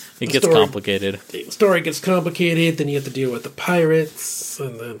gets complicated. The story gets complicated, then you have to deal with the pirates,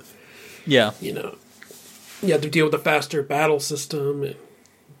 and then you have to deal with the faster battle system, and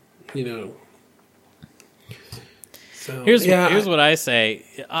So here's what I say.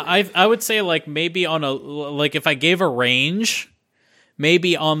 I would say like maybe on a like if I gave a range,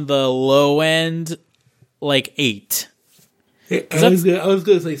 maybe on the low end, like 8. I was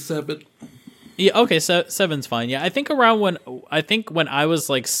gonna say 7. Yeah, okay, so 7's fine. Yeah, I think when I was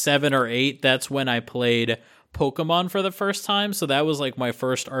like 7 or 8, that's when I played Pokemon for the first time. So that was like my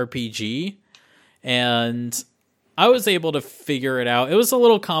first RPG, and I was able to figure it out. It was a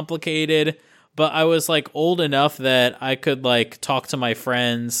little complicated, but I was like old enough that I could like talk to my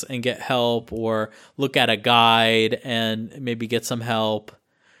friends and get help, or look at a guide and maybe get some help.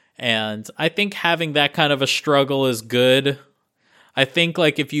 And I think having that kind of a struggle is good. I think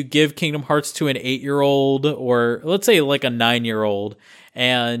like if you give Kingdom Hearts to an 8-year-old, or let's say like a 9-year-old,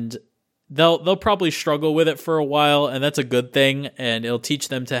 and they'll probably struggle with it for a while, and that's a good thing, and it'll teach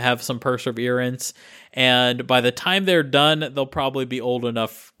them to have some perseverance. And by the time they're done, they'll probably be old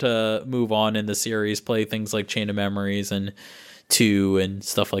enough to move on in the series, play things like Chain of Memories and 2 and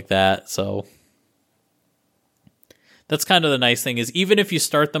stuff like that. So that's kind of the nice thing, is even if you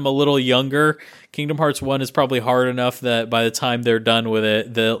start them a little younger, Kingdom Hearts 1 is probably hard enough that by the time they're done with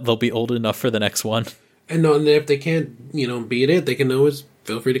it, they'll be old enough for the next one. And if they can't, beat it, they can always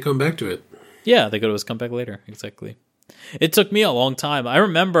feel free to come back to it. Yeah, they could always come back later. Exactly. It took me a long time. I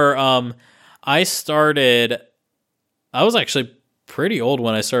remember I was actually pretty old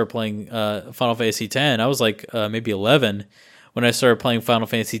when I started playing Final Fantasy X. I was like maybe 11 when I started playing Final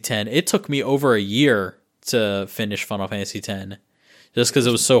Fantasy X. It took me over a year to finish Final Fantasy X, just because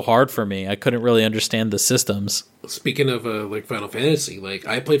it was so hard for me. I couldn't really understand the systems. Speaking of like Final Fantasy, like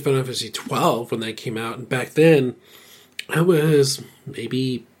I played Final Fantasy 12 when that came out, and back then I was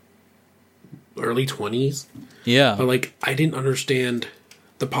maybe early 20s. Yeah, but like I didn't understand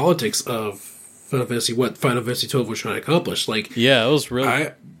the politics of Final Fantasy, what Final Fantasy 12 was trying to accomplish. Like, yeah, it was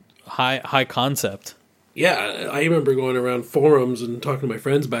really high concept. Yeah, I remember going around forums and talking to my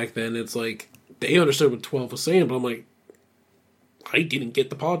friends back then. It's like they understood what 12 was saying, but I'm like, I didn't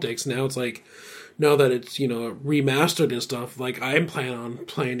get the politics. Now it's like, now that it's, remastered and stuff, like I'm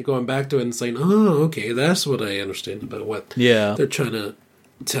planning to going back to it and saying, oh, okay, that's what I understand about what they're trying to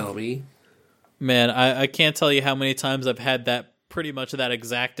tell me. Man, I can't tell you how many times I've had pretty much that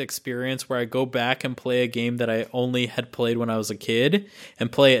exact experience where I go back and play a game that I only had played when I was a kid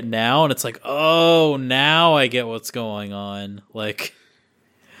and play it now, and it's like, oh, now I get what's going on. Like,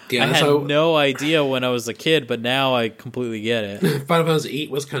 I had no idea when I was a kid, but now I completely get it. Final Fantasy VIII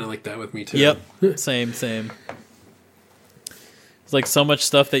was kind of like that with me too. Yep, same. It's like so much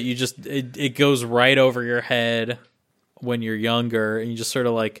stuff that you just it goes right over your head when you're younger, and you just sort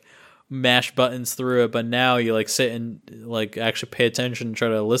of like mash buttons through it. But now you like sit and like actually pay attention and try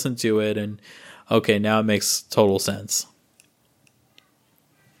to listen to it, and okay, now it makes total sense.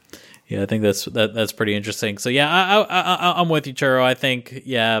 Yeah, I think that's pretty interesting. So yeah, I'm with you, Churro. I think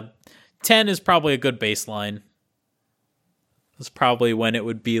 10 is probably a good baseline. It's probably when it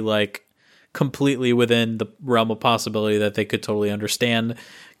would be like completely within the realm of possibility that they could totally understand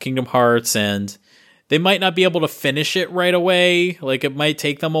Kingdom Hearts, and they might not be able to finish it right away. Like it might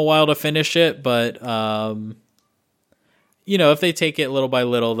take them a while to finish it, but if they take it little by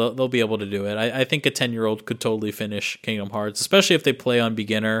little, they'll be able to do it. I think a 10-year-old could totally finish Kingdom Hearts, especially if they play on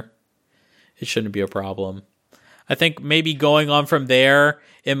beginner. It shouldn't be a problem. I think maybe going on from there,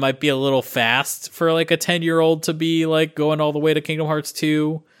 it might be a little fast for like a 10-year-old to be like going all the way to Kingdom Hearts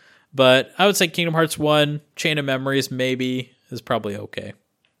 2. But I would say Kingdom Hearts 1, Chain of Memories maybe is probably okay.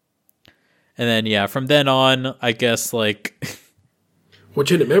 And then, yeah, from then on, I guess like... Well,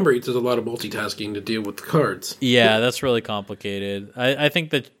 Chain of Memories, there's a lot of multitasking to deal with the cards. Yeah, that's really complicated. I think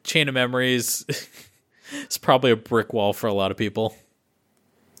the Chain of Memories is probably a brick wall for a lot of people.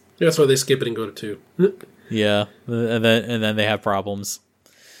 That's why they skip it and go to 2. Yeah, and then they have problems.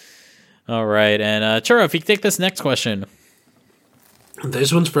 All right, and Churro, if you could take this next question.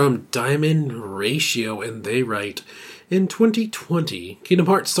 This one's from Diamond Ratio, and they write, in 2020, Kingdom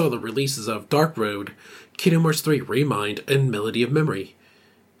Hearts saw the releases of Dark Road, Kingdom Hearts 3 Remind, and Melody of Memory.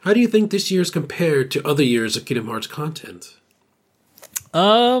 How do you think this year's compared to other years of Kingdom Hearts content?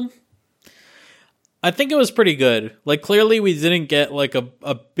 I think it was pretty good. Like, clearly we didn't get like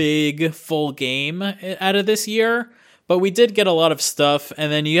a big full game out of this year, but we did get a lot of stuff.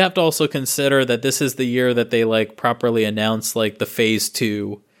 And then you have to also consider that this is the year that they like properly announced like the phase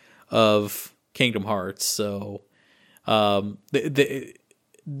 2 of Kingdom Hearts. So,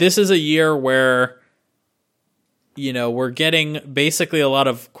 this is a year where, we're getting basically a lot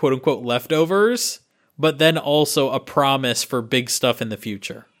of quote unquote leftovers, but then also a promise for big stuff in the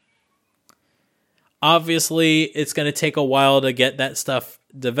future. Obviously, it's going to take a while to get that stuff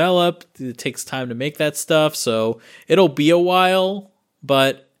developed. It takes time to make that stuff, so it'll be a while,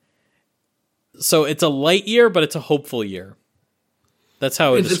 so it's a light year, but it's a hopeful year. That's how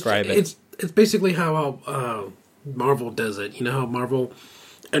I would describe it. It's basically how Marvel does it. You know how Marvel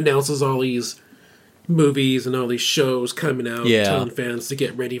announces all these movies and all these shows coming out, telling fans to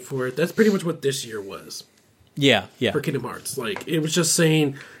get ready for it. That's pretty much what this year was. Yeah. For Kingdom Hearts. Like, it was just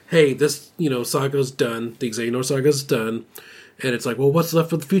saying, hey, this, saga's done. The Xehanort saga's done. And it's like, well, what's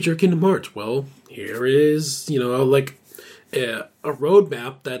left for the future of Kingdom Hearts? Well, here is, like a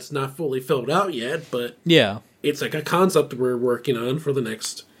roadmap that's not fully filled out yet, but it's like a concept we're working on for the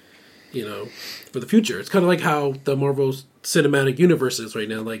next, for the future. It's kind of like how the Marvel Cinematic Universe is right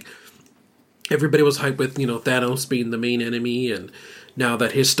now. Like, everybody was hyped with, Thanos being the main enemy, and now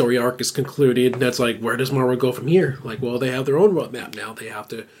that his story arc is concluded, that's like, where does Marvel go from here? Like, well, they have their own roadmap now. They have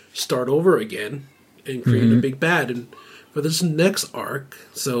to start over again and create a big bad and for this next arc.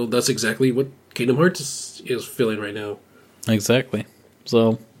 So that's exactly what Kingdom Hearts is feeling right now. Exactly.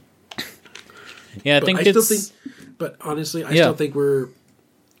 So, yeah, but honestly, I still think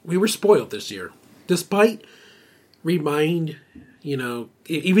we were spoiled this year. Despite Remind, even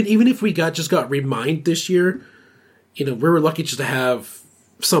if we just got Remind this year, we were lucky just to have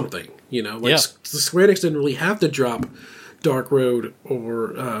something, Square Enix didn't really have to drop Dark Road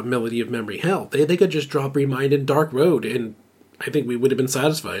or Melody of Memory. Hell, they could just drop Remind and Dark Road, and I think we would have been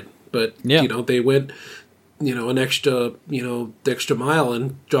satisfied. But, they went, an extra, the extra mile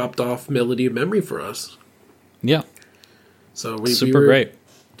and dropped off Melody of Memory for us. Yeah. So we were great.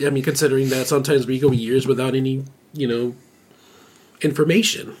 I mean, considering that sometimes we go years without any,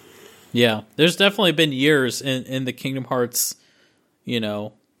 information. Yeah, there's definitely been years in the Kingdom Hearts,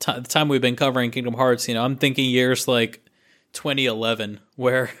 the time we've been covering Kingdom Hearts, I'm thinking years like 2011,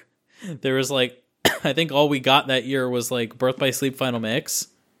 where there was like, I think all we got that year was like Birth by Sleep Final Mix,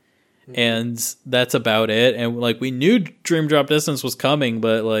 and that's about it. And like, we knew Dream Drop Distance was coming,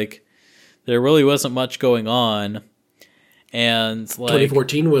 but like, there really wasn't much going on. And like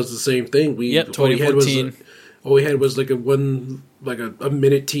 2014 was the same thing. 2014. All we had was like a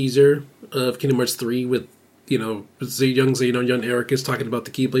minute teaser of Kingdom Hearts 3 with, young Xehanort, young Eric is talking about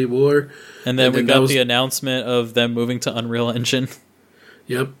the Keyblade War. And then we got the announcement of them moving to Unreal Engine.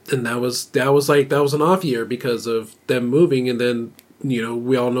 Yep, and that was an off year because of them moving, and then,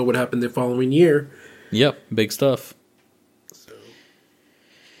 we all know what happened the following year. Yep, big stuff.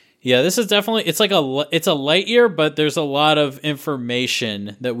 Yeah, this is definitely, it's a light year, but there's a lot of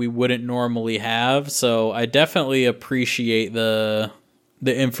information that we wouldn't normally have. So I definitely appreciate the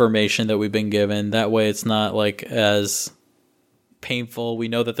information that we've been given. That way it's not like as painful. We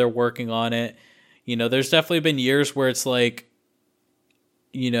know that they're working on it. There's definitely been years where it's like,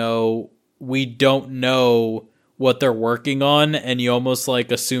 we don't know what they're working on, and you almost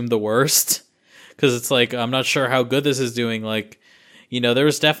like assume the worst. Because it's like, I'm not sure how good this is doing. Like, there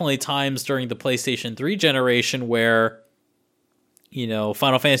was definitely times during the PlayStation 3 generation where,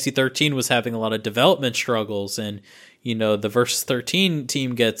 Final Fantasy 13 was having a lot of development struggles, and, the Versus 13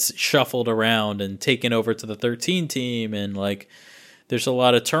 team gets shuffled around and taken over to the 13 team, and like, there's a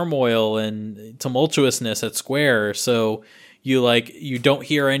lot of turmoil and tumultuousness at Square. So you don't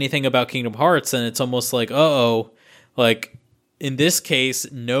hear anything about Kingdom Hearts, and it's almost like, uh-oh, like in this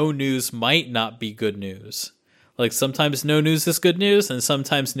case, no news might not be good news. Like sometimes no news is good news, and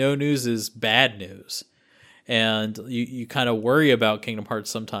sometimes no news is bad news. And you kind of worry about Kingdom Hearts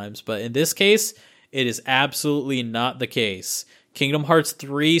sometimes, but in this case, it is absolutely not the case. Kingdom Hearts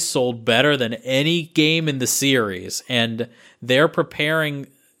 3 sold better than any game in the series, and they're preparing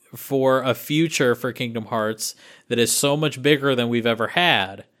for a future for Kingdom Hearts that is so much bigger than we've ever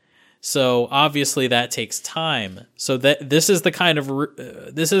had. So obviously that takes time. So that this is the kind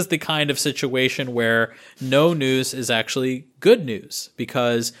of situation where no news is actually good news,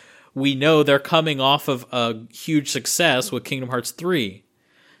 because we know they're coming off of a huge success with Kingdom Hearts 3.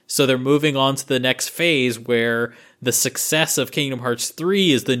 So they're moving on to the next phase where the success of Kingdom Hearts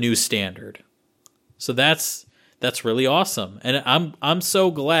 3 is the new standard. So that's really awesome. And I'm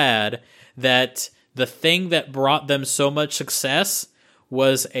so glad that the thing that brought them so much success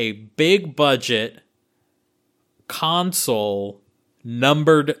was a big budget console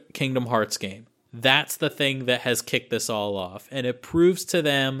numbered Kingdom Hearts game. That's the thing that has kicked this all off. And it proves to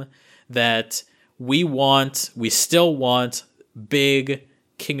them that we still want big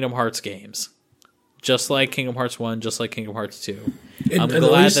Kingdom Hearts games. Just like Kingdom Hearts 1, just like Kingdom Hearts 2. I'm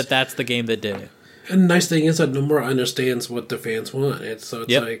glad that that's the game that did it. And the nice thing is that Nomura understands what the fans want. It's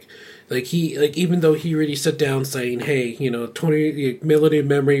even though he really sat down saying, hey, 20 Melody of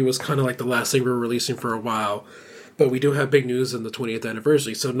Memory was kind of like the last thing we were releasing for a while, but we do have big news in the 20th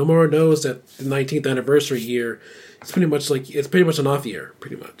anniversary. So Nomura knows that the 19th anniversary year it's pretty much an off year,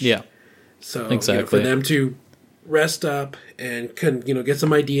 pretty much. Yeah. So exactly. For them to rest up and get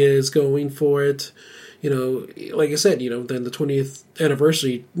some ideas going for it. Like I said, then the 20th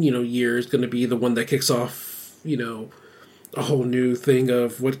anniversary, year is going to be the one that kicks off, a whole new thing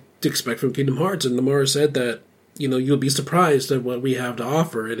of what to expect from Kingdom Hearts. And Nomura said that, you'll be surprised at what we have to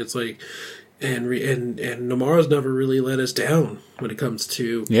offer. And it's like, and Nomura's never really let us down when it comes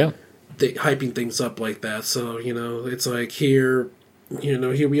to hyping things up like that. So, it's like here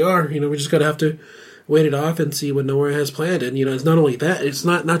we are, we just got to have to wait it off and see what Nomura has planned. And, it's not only that, it's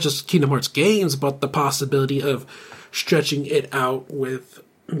not just Kingdom Hearts games, but the possibility of stretching it out with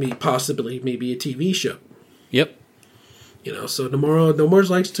maybe a TV show. Yep. So Nomura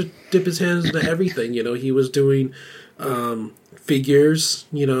likes to dip his hands into everything. He was doing figures,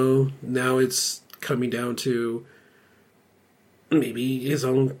 now it's coming down to maybe his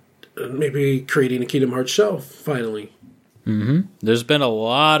own, maybe creating a Kingdom Hearts show, finally. Mm-hmm. There's been a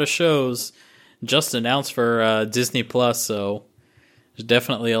lot of shows just announced for Disney Plus, so there's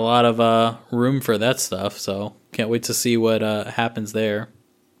definitely a lot of room for that stuff. So can't wait to see what happens there.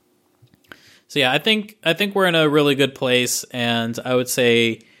 So yeah, I think we're in a really good place, and I would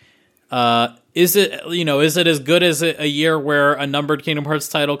say, is it as good as a year where a numbered Kingdom Hearts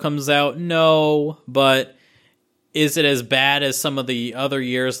title comes out? No, but is it as bad as some of the other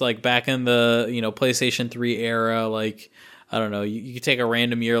years, like back in the PlayStation 3 era, like? I don't know, you could take a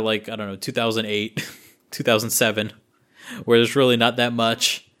random year like, 2008, 2007, where there's really not that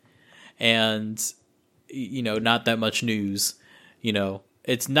much and, not that much news.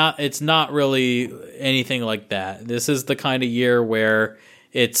 It's not really anything like that. This is the kind of year where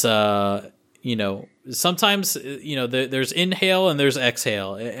it's, sometimes, there's Inhale and there's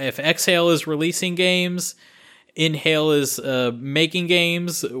Exhale. If Exhale is releasing games, Inhale is making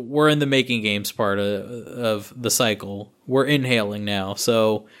games. We're in the making games part of the cycle. We're inhaling now.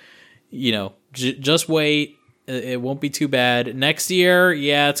 So, just wait. It won't be too bad. Next year,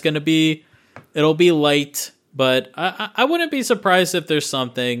 yeah, it'll be light, but I wouldn't be surprised if there's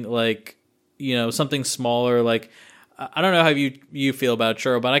something like, something smaller. Like, I don't know how you feel about it,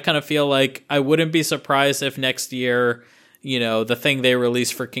 Churro, but I kind of feel like I wouldn't be surprised if next year, the thing they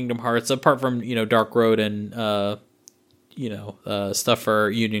released for Kingdom Hearts, apart from, Dark Road and, stuff for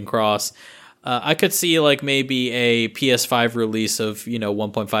Union Cross, I could see like maybe a PS5 release of,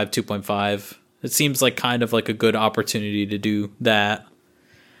 1.5, 2.5. It seems like kind of like a good opportunity to do that.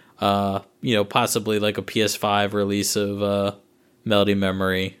 Possibly like a PS5 release of Melody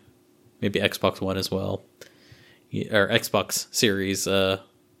Memory, maybe Xbox One as well, or Xbox Series. I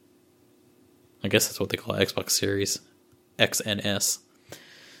guess that's what they call it, Xbox Series X and S.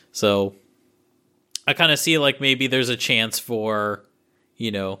 So I kind of see like maybe there's a chance for,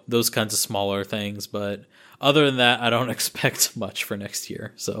 those kinds of smaller things, but other than that, I don't expect much for next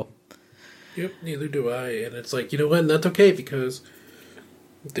year. So, yep, neither do I. And it's like, what? And that's okay, because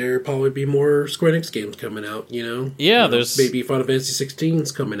there'll probably be more Square Enix games coming out. Yeah, there's maybe Final Fantasy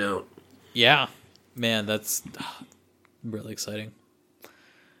 16's coming out. Yeah, man, that's really exciting.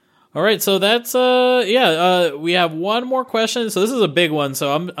 All right, so that's we have one more question. So this is a big one.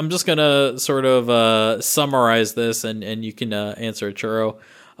 So I'm just gonna sort of summarize this, and you can answer it, Churro.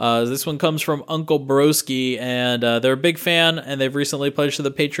 This one comes from Uncle Broski, and they're a big fan, and they've recently pledged to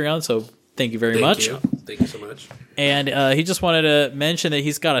the Patreon. So thank you very much. Thank you so much. And he just wanted to mention that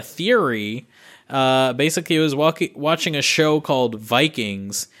he's got a theory. Basically, he was watching a show called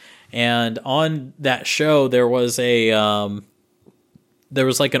Vikings, and on that show there was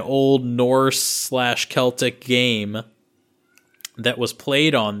like an old Norse/Celtic game that was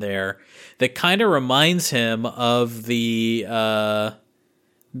played on there that kind of reminds him of the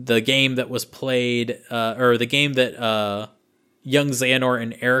game that was played, or the game that young Xehanort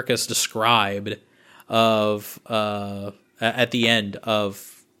and Ericus described of at the end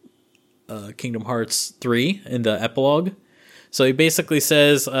of Kingdom Hearts 3 in the epilogue. So he basically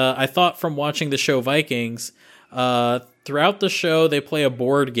says, I thought from watching the show Vikings, throughout the show they play a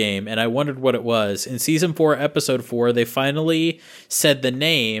board game, and I wondered what it was. In Season 4, Episode 4, they finally said the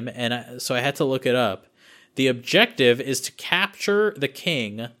name, and so I had to look it up. The objective is to capture the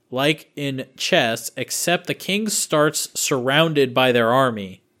king, like in chess, except the king starts surrounded by their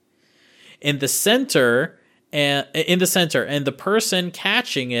army. In the center, and the person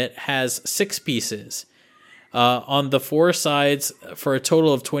catching it has 6 pieces on the 4 sides for a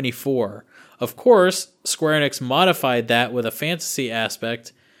total of 24. Of course, Square Enix modified that with a fantasy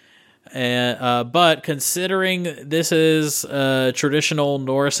aspect, but considering this is a traditional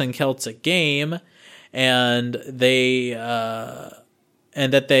Norse and Celtic game, and they have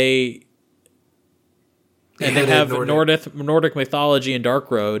Nordic mythology and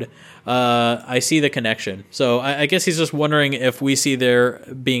Dark Road, I see the connection. So I guess he's just wondering if we see there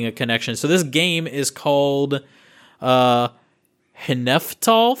being a connection. So this game is called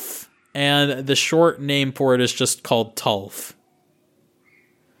Hnefatafl, and the short name for it is just called Tulf.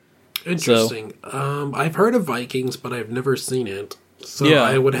 Interesting. So, I've heard of Vikings, but I've never seen it. So yeah.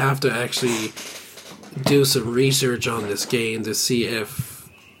 I would have to actually do some research on this game to see if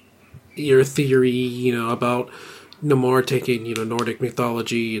your theory, about Namor taking, Nordic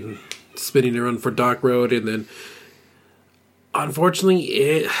mythology and spinning around for Dark Road, and then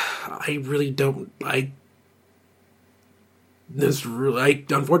unfortunately,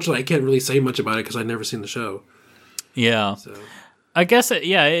 unfortunately I can't really say much about it because I've never seen the show. Yeah. So. I guess, at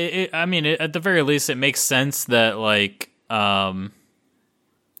the very least, it makes sense that,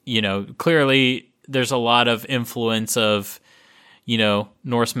 clearly there's a lot of influence of,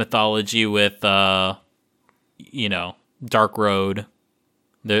 Norse mythology with, Dark Road.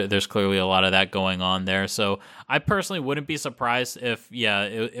 There's clearly a lot of that going on there. So I personally wouldn't be surprised if,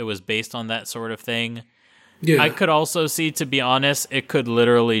 it was based on that sort of thing. Yeah. I could also see, to be honest, it could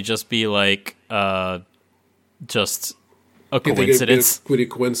literally just be just a coincidence. Would a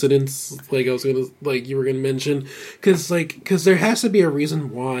coincidence? You were gonna mention, because there has to be a reason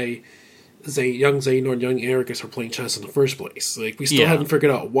why young Xehanort and young Ericus are playing chess in the first place. We still haven't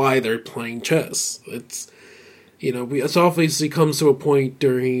figured out why they're playing chess. It's it obviously comes to a point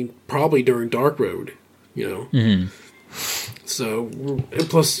probably during Dark Road. Mm-hmm. So, and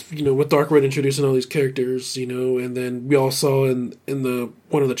plus, with Dark Road introducing all these characters, and then we all saw in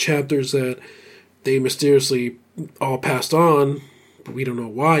one of the chapters that they mysteriously all passed on, but we don't know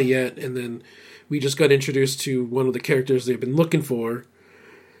why yet, and then we just got introduced to one of the characters they've been looking for.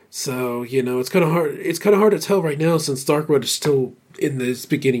 So, it's kind of hard. It's kind of hard to tell right now since Dark Road is still in its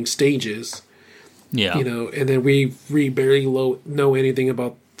beginning stages. Yeah. And then we barely know anything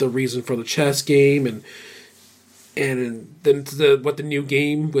about the reason for the chess game, and then what the new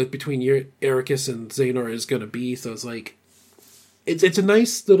game between Ericus and Xehanort is going to be. So it's a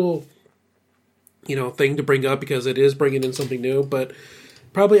nice little thing to bring up because it is bringing in something new. But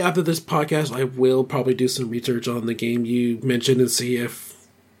probably after this podcast, I will probably do some research on the game you mentioned and see if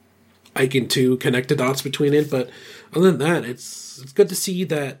I can too connect the dots between it. But other than that, it's good to see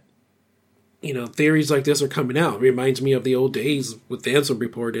that theories like this are coming out. It reminds me of the old days with the Ansem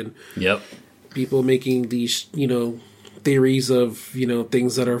Report and people making these theories of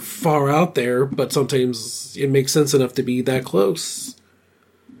things that are far out there, but sometimes it makes sense enough to be that close.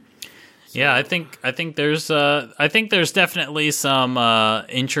 Yeah, I think there's definitely some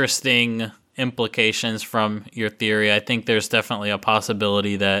interesting implications from your theory. I think there's definitely a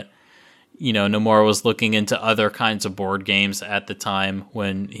possibility that Nomura was looking into other kinds of board games at the time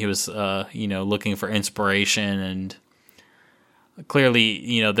when he was looking for inspiration, and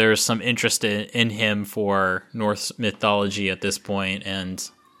clearly there's some interest in him for Norse mythology at this point, and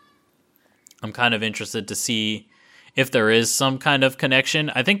I'm kind of interested to see if there is some kind of connection.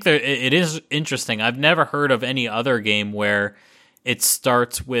 I think it is interesting. I've never heard of any other game where it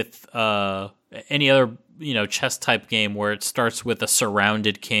starts with any other, chess type game where it starts with a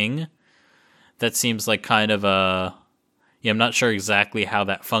surrounded king. That seems like kind of a... Yeah, I'm not sure exactly how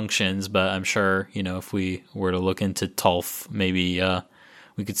that functions, but I'm sure, if we were to look into Tulf, maybe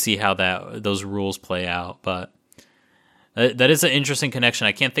we could see how those rules play out. But that is an interesting connection.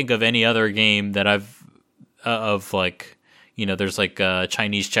 I can't think of any other game that I've of like, there's like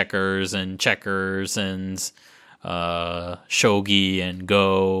Chinese checkers and shogi and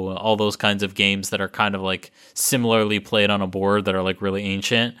Go, all those kinds of games that are kind of like similarly played on a board that are like really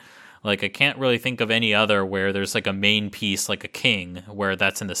ancient. Like, I can't really think of any other where there's like a main piece, like a king, where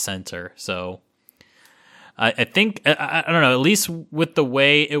that's in the center. So I think, I don't know, at least with the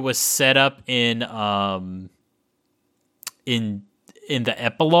way it was set up in the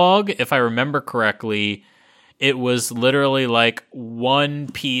epilogue, if I remember correctly, it was literally like one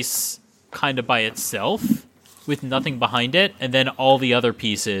piece kind of by itself with nothing behind it, and then all the other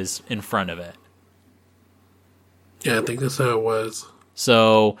pieces in front of it. Yeah, I think that's how it was.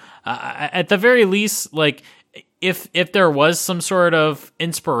 So, at the very least, like, if there was some sort of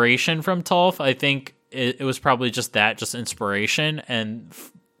inspiration from Tulf, I think it was probably just inspiration, and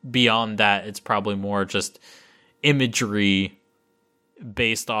beyond that, it's probably more just imagery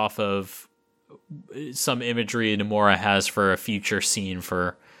based off of some imagery Nomura has for a future scene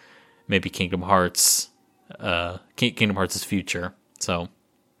for maybe Kingdom Hearts' future. So...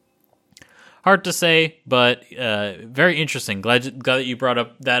 hard to say, but very interesting. Glad that you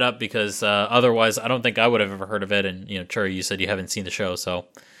brought that up because otherwise I don't think I would have ever heard of it. And, Churi, you said you haven't seen the show, so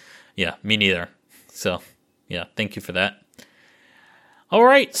yeah, me neither. So yeah, thank you for that. All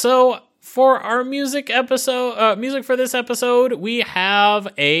right, so for our music for this episode, we have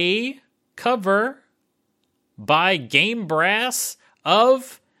a cover by Game Brass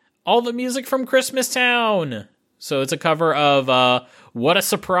of all the music from Christmas Town. So it's a cover of What a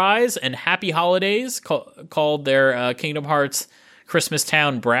Surprise and Happy Holidays, called their Kingdom Hearts Christmas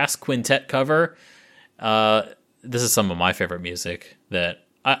Town Brass Quintet cover. This is some of my favorite music.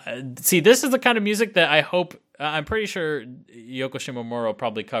 This is the kind of music that I hope... I'm pretty sure Yoko Shimomura will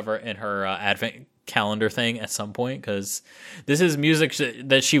probably cover in her Advent calendar thing at some point, because this is music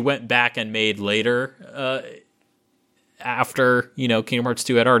that she went back and made later after, Kingdom Hearts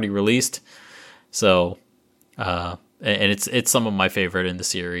 2 had already released. So... and it's some of my favorite in the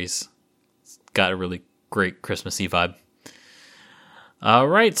series. It's got a really great Christmassy vibe. All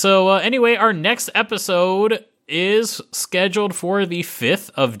right, so anyway, our next episode is scheduled for the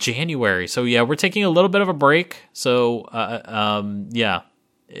 5th of January. So yeah, we're taking a little bit of a break. So yeah,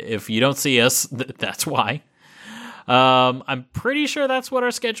 if you don't see us, that's why. I'm pretty sure that's what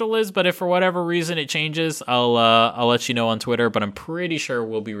our schedule is, but if for whatever reason it changes, I'll let you know on Twitter. But I'm pretty sure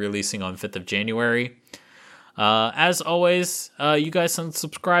we'll be releasing on 5th of January. As always, you guys can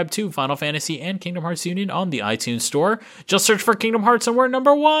subscribe to Final Fantasy and Kingdom Hearts Union on the iTunes Store. Just search for Kingdom Hearts and we're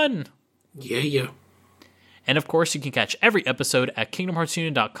number 1. Yeah. And of course, you can catch every episode at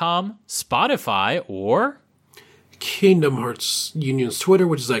KingdomHeartsUnion.com, Spotify, or Kingdom Hearts Union's Twitter,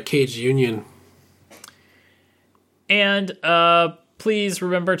 which is at Cage Union. And please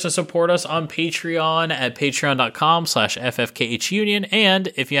remember to support us on Patreon at patreon.com/FFKHUnion.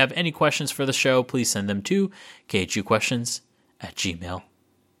 And if you have any questions for the show, please send them to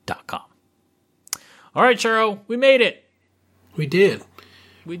khuquestions@gmail.com. All right, Churro, we made it. We did.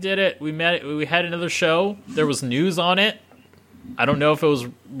 We did it. We had another show. There was news on it. I don't know if it was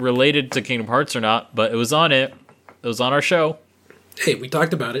related to Kingdom Hearts or not, but it was on it. It was on our show. Hey, we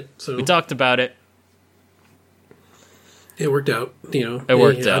talked about it. So we talked about it. It worked out, It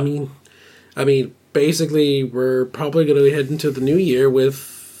worked out. I mean, basically, we're probably going to head into the new year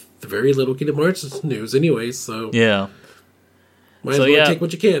with the very little Kingdom Hearts news, anyways. So yeah, might as well take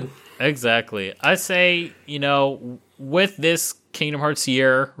what you can. Exactly. I say, with this Kingdom Hearts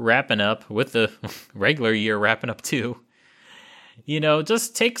year wrapping up, with the regular year wrapping up too,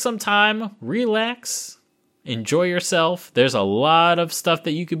 just take some time, relax. Enjoy yourself. There's a lot of stuff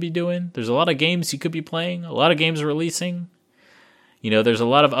that you could be doing. There's a lot of games you could be playing. A lot of games releasing. There's a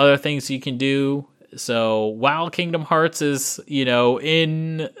lot of other things you can do. So while Kingdom Hearts is,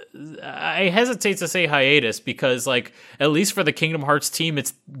 I hesitate to say hiatus because, at least for the Kingdom Hearts team,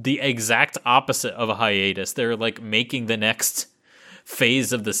 it's the exact opposite of a hiatus. They're, making the next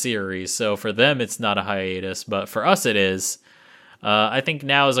phase of the series. So for them, it's not a hiatus. But for us, it is. I think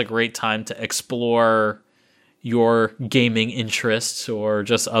now is a great time to explore your gaming interests or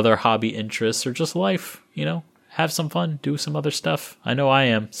just other hobby interests or just life, have some fun, do some other stuff. I know I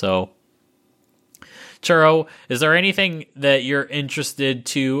am. So Churro, is there anything that you're interested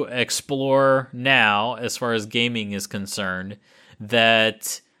to explore now as far as gaming is concerned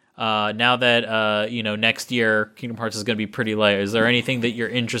that now that next year Kingdom Hearts is going to be pretty light, is there anything that you're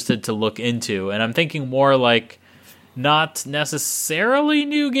interested to look into? And I'm thinking more like not necessarily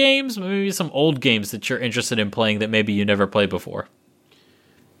new games, but maybe some old games that you're interested in playing that maybe you never played before.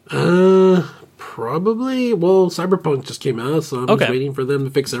 Probably. Well, Cyberpunk just came out, so I'm just waiting for them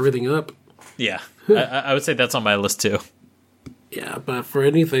to fix everything up. Yeah, I would say that's on my list too. Yeah, but for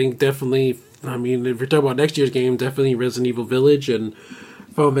anything, definitely, I mean, if you're talking about next year's game, definitely Resident Evil Village and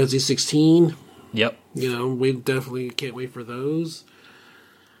Final Fantasy 16. Yep. We definitely can't wait for those.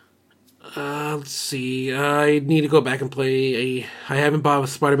 Let's see. I need to go back and play I haven't bought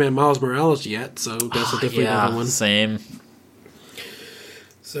Spider-Man Miles Morales yet, so that's definitely another one. Same.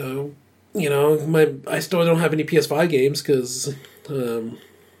 So, I still don't have any PS5 games because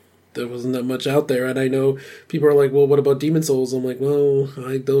there wasn't that much out there, and I know people are like, "Well, what about Demon Souls?" I'm like, "Well,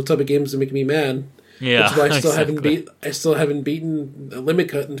 those type of games make me mad." Yeah, that's why I still haven't beaten a limit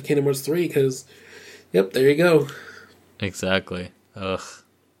cut in Kingdom Hearts 3 because, yep, there you go. Exactly. Ugh.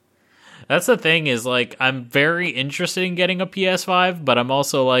 That's the thing is, like, I'm very interested in getting a PS5, but I'm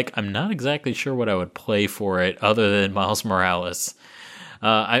also like, I'm not exactly sure what I would play for it other than Miles Morales.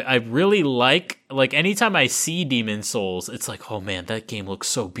 I really like anytime I see Demon Souls, it's like, oh man, that game looks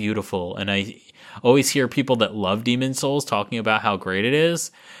so beautiful. And I always hear people that love Demon Souls talking about how great it is.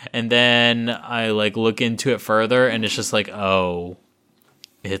 And then I look into it further and it's just like, oh,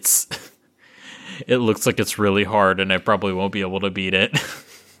 it looks like it's really hard and I probably won't be able to beat it.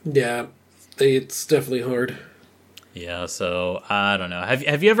 Yeah, it's definitely hard. Yeah, so I don't know.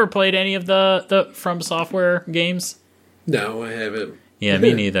 Have you ever played any of the From Software games? No, I haven't. Yeah,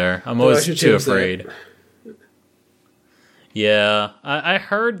 me neither. I'm always too afraid. Yeah, I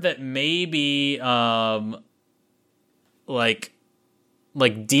heard that maybe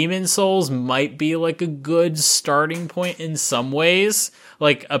Demon Souls might be a good starting point in some ways.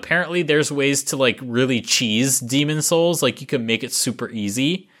 Apparently there's ways to really cheese Demon Souls, you can make it super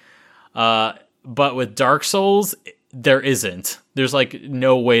easy. But with Dark Souls there isn't. There's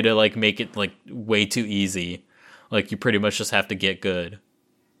no way to make it way too easy. You pretty much just have to get good.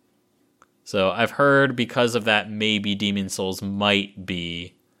 So I've heard because of that, maybe Demon Souls might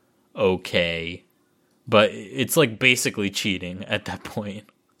be okay. But it's basically cheating at that point.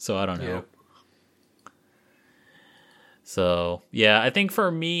 So I don't know. Yeah. So yeah, I think for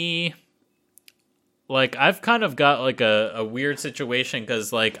me, I've kind of got a weird situation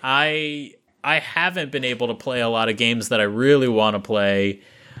because I haven't been able to play a lot of games that I really want to play.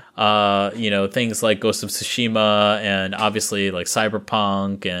 Things like Ghost of Tsushima and obviously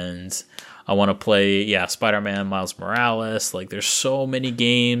Cyberpunk, and I want to play Spider-Man Miles Morales. There's so many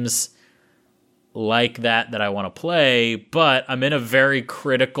games like that I want to play, but I'm in a very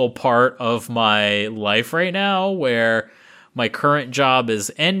critical part of my life right now where my current job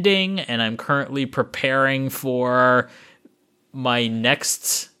is ending and I'm currently preparing for my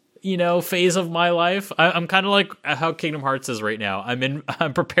next phase of my life. I'm kind of like how Kingdom Hearts is right now.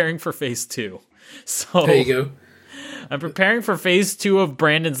 I'm preparing for phase 2. So there you go. I'm preparing for phase 2 of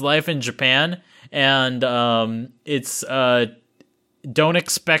Brandon's life in Japan, and it's don't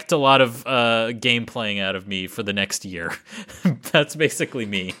expect a lot of game playing out of me for the next year. That's basically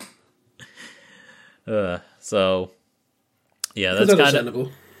me. So yeah, that's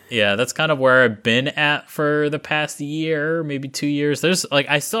understandable. That's kind of where I've been at for the past year, maybe 2 years. There's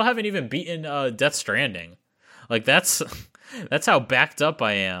I still haven't even beaten Death Stranding. That's how backed up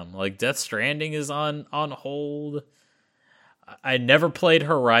I am. Death Stranding is on hold. I never played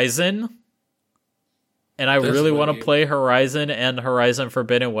Horizon, and I really want to play Horizon and Horizon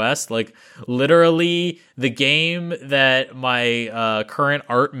Forbidden West. Literally the game that my current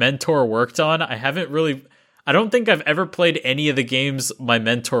art mentor worked on. I don't think I've ever played any of the games my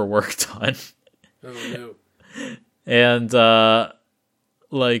mentor worked on. Oh, no. And,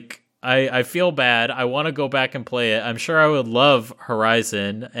 I feel bad. I want to go back and play it. I'm sure I would love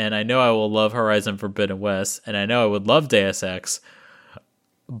Horizon, and I know I will love Horizon Forbidden West, and I know I would love Deus Ex,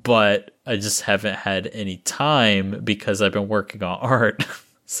 but I just haven't had any time because I've been working on art.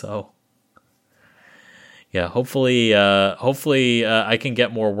 So yeah, hopefully I can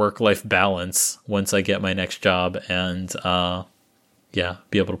get more work-life balance once I get my next job and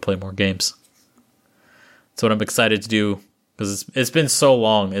be able to play more games. That's what I'm excited to do because it's been so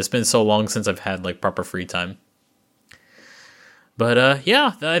long. It's been so long since I've had proper free time. But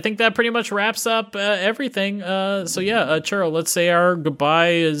I think that pretty much wraps up everything. Churro, let's say our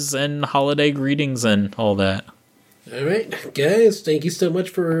goodbyes and holiday greetings and all that. All right, guys, thank you so much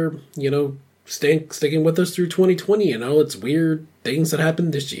for, sticking with us through 2020. It's weird things that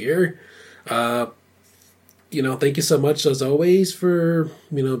happened this year. thank you so much as always for,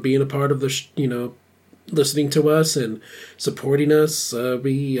 being a part of listening to us and supporting us.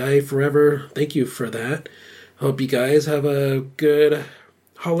 I forever thank you for that. Hope you guys have a good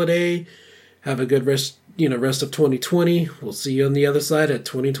holiday. Have a good rest of 2020. We'll see you on the other side at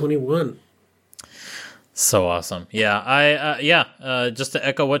 2021. So awesome. Yeah, just to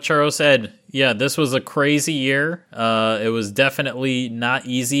echo what Churro said, yeah, this was a crazy year. It was definitely not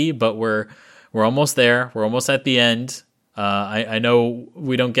easy, but we're almost there. We're almost at the end. I know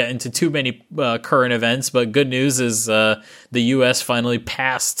we don't get into too many current events, but good news is the U.S. finally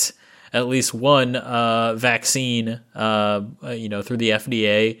passed at least one vaccine, through the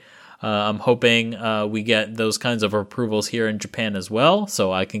FDA. I'm hoping we get those kinds of approvals here in Japan as well,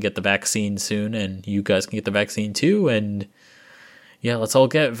 so I can get the vaccine soon, and you guys can get the vaccine too. And yeah, let's all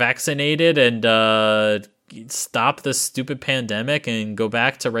get vaccinated and stop this stupid pandemic and go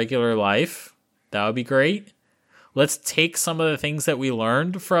back to regular life. That would be great. Let's take some of the things that we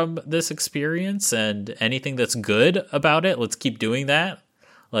learned from this experience and anything that's good about it. Let's keep doing that.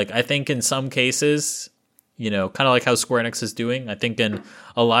 Like, I think in some cases, kind of like how Square Enix is doing, I think in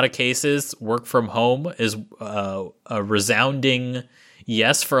a lot of cases, work from home is a resounding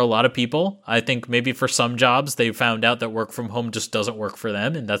yes for a lot of people. I think maybe for some jobs, they found out that work from home just doesn't work for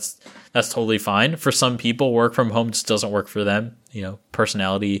them, and that's totally fine. For some people, work from home just doesn't work for them,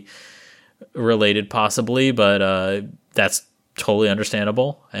 personality related possibly, but that's totally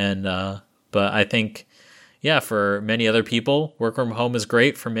understandable. And but I think, yeah, for many other people, work from home is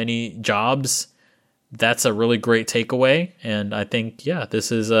great. For many jobs, that's a really great takeaway. And I think, yeah,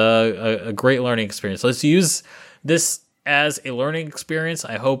 this is a great learning experience. Let's use this as a learning experience.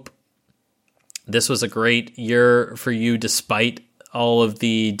 I hope this was a great year for you despite all of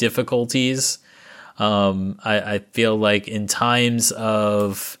the difficulties. I feel like in times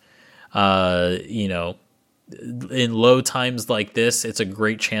of in low times like this, it's a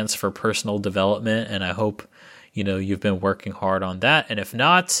great chance for personal development, and I hope you've been working hard on that. And if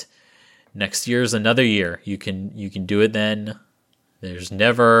not, next year's another year. You can do it then. There's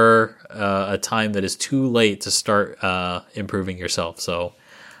never a time that is too late to start improving yourself. So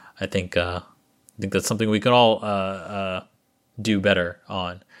I think that's something we can all do better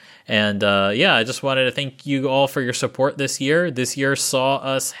on. And I just wanted to thank you all for your support this year. This year saw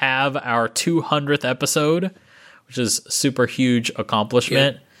us have our 200th episode, which is a super huge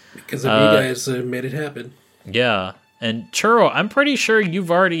accomplishment. Yeah, because of you guys made it happen. Yeah. And Churro, I'm pretty sure you've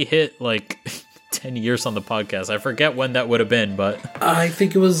already hit like 10 years on the podcast. I forget when that would have been, but I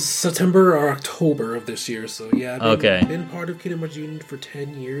think it was September or October of this year. So yeah, I've been part of Kingdom Hearts Union for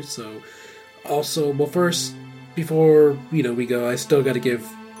 10 years. So also, well, first, before we go, I still got to give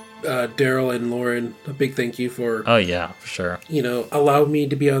Daryl and Lauren a big thank you for for sure allowed me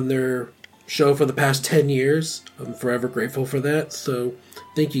to be on their show for the past 10 years. I'm forever grateful for that, so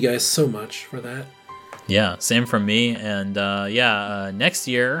thank you guys so much for that. Yeah, same from me. And next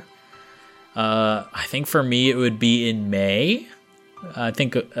year I think for me it would be in May. I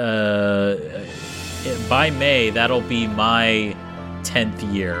think by May that'll be my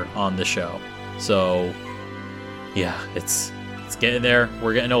 10th year on the show. So yeah, it's getting there.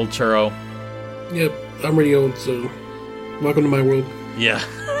 We're getting old, Churro. Yep, I'm really old, so welcome to my world. Yeah.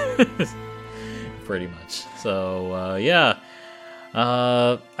 Pretty much. So,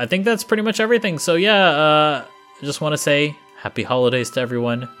 I think that's pretty much everything. So, I just want to say happy holidays to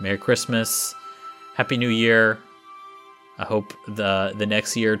everyone. Merry Christmas. Happy New Year. I hope the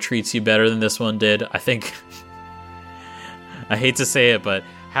next year treats you better than this one did. I think, I hate to say it, but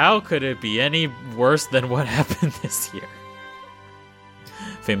how could it be any worse than what happened this year?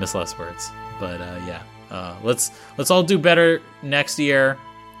 Famous last words. But let's all do better next year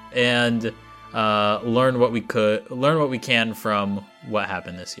and learn what we can from what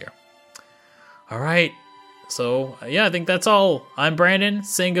happened this year. All right. So I think that's all. I'm Brandon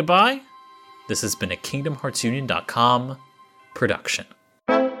saying goodbye. This has been a KingdomHeartsUnion.com production.